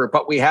testing, whatever,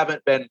 but we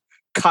haven't been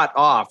cut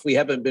off. We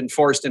haven't been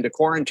forced into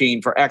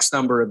quarantine for X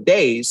number of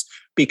days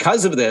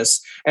because of this.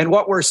 And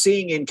what we're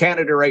seeing in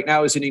Canada right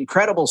now is an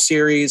incredible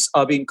series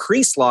of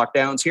increased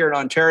lockdowns here in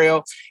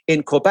Ontario.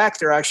 In Quebec,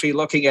 they're actually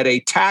looking at a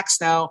tax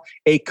now,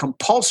 a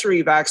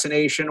compulsory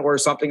vaccination, or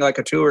something like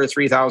a $2,000 or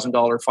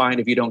 $3,000 fine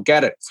if you don't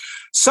get it.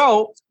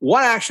 So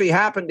what actually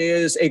happened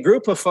is a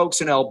group of folks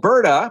in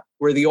Alberta,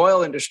 where the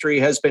oil industry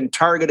has been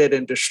targeted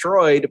and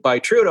destroyed by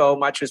Trudeau,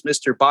 much as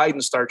Mr.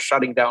 Biden starts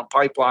shutting down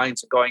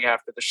pipelines and going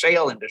after the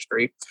shale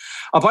industry,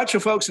 a bunch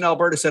of folks in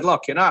Alberta said,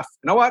 look, enough.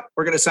 You know what?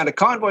 We're going to send a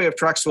convoy of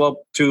trucks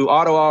to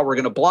Ottawa. We're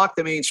going to block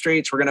the main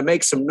streets. We're going to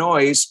make some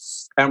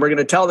noise, and we're going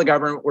to tell the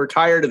government we're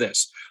tired of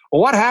this.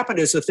 Well, what happened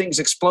is the things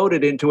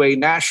exploded into a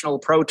national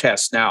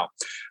protest now.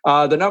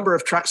 The number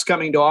of trucks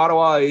coming to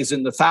Ottawa is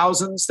in the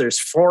thousands. There's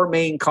 4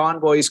 main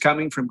convoys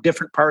coming from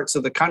different parts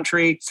of the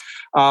country.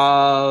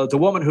 The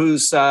woman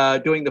who's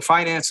doing the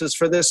finances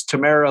for this,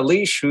 Tamara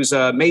Leash, who's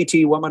a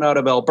Métis woman out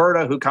of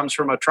Alberta who comes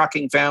from a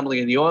trucking family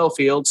in the oil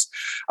fields,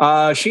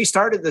 she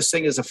started this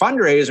thing as a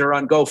fundraiser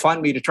on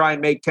GoFundMe to try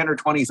and make $10,000 or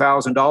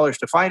 $20,000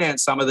 to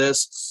finance some of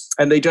this,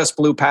 and they just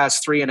blew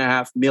past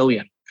 $3.5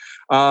 million.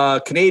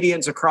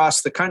 Canadians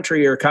across the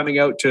country are coming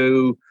out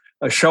to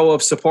a show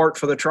of support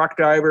for the truck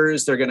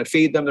drivers. They're going to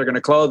feed them. They're going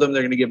to clothe them.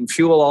 They're going to give them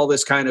fuel, all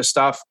this kind of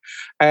stuff.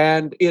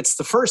 And it's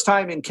the first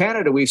time in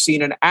Canada we've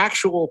seen an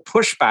actual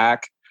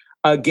pushback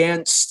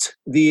against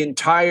the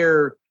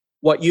entire,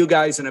 what you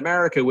guys in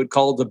America would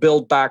call the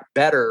Build Back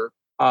Better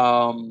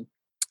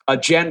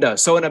agenda.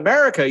 So in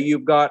America,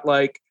 you've got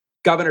like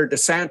Governor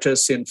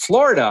DeSantis in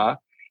Florida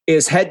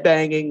is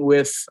headbanging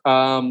with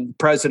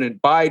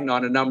President Biden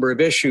on a number of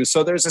issues.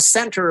 So there's a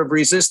center of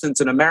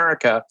resistance in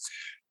America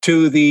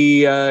to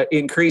the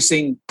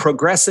increasing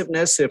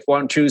progressiveness, if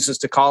one chooses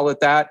to call it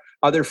that.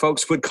 Other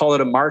folks would call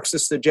it a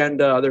Marxist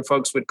agenda. Other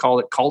folks would call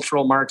it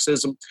cultural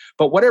Marxism.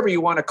 But whatever you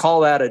want to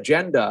call that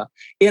agenda,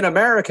 in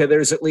America,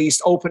 there's at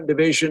least open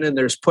division and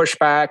there's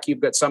pushback. You've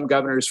got some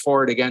governors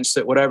for it, against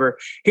it, whatever.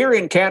 Here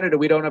in Canada,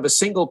 we don't have a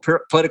single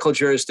political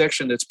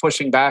jurisdiction that's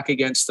pushing back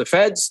against the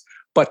feds.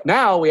 But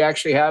now we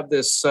actually have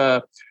this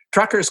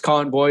truckers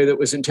convoy that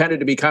was intended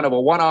to be kind of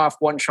a one-off,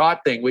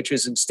 one-shot thing, which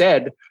is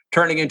instead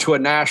turning into a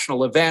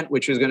national event,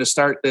 which is going to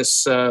start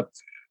this.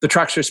 The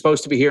trucks are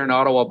supposed to be here in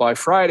Ottawa by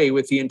Friday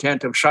with the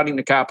intent of shutting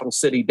the capital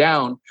city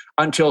down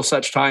until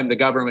such time the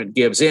government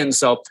gives in.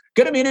 So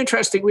going to be an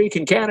interesting week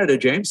in Canada,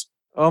 James.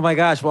 Oh my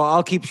gosh. Well,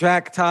 I'll keep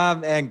track,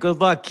 Tom, and good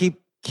luck.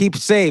 Keep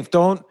safe.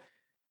 Don't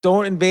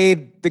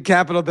invade the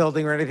Capitol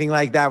building or anything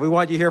like that. We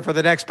want you here for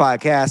the next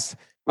podcast.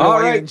 We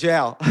don't want you in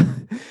jail.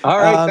 All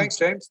right. Thanks,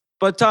 James.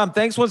 But Tom,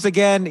 thanks once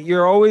again.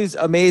 You're always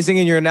amazing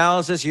in your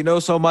analysis. You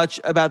know so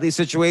much about these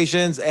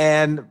situations,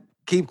 and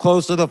keep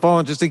close to the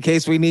phone just in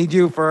case we need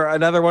you for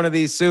another one of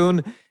these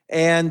soon.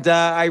 And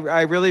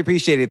I really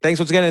appreciate it. Thanks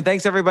once again. And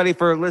thanks everybody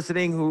for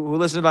listening who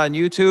listened on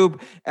YouTube.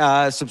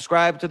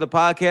 Subscribe to the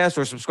podcast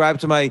or subscribe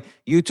to my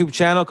YouTube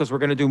channel, because we're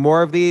going to do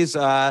more of these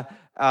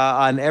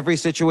on every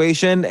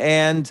situation.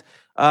 And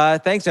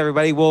thanks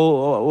everybody.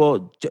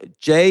 We'll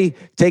Jay,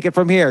 take it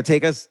from here.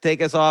 Take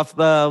us off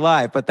the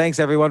live. But thanks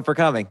everyone for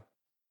coming.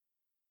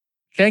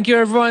 Thank you,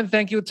 everyone.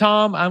 Thank you,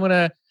 Tom. I'm going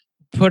to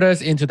put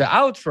us into the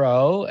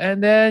outro,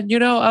 and then,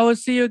 I will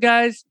see you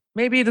guys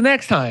maybe the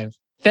next time.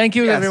 Thank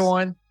you,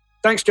 everyone.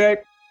 Thanks, Jake.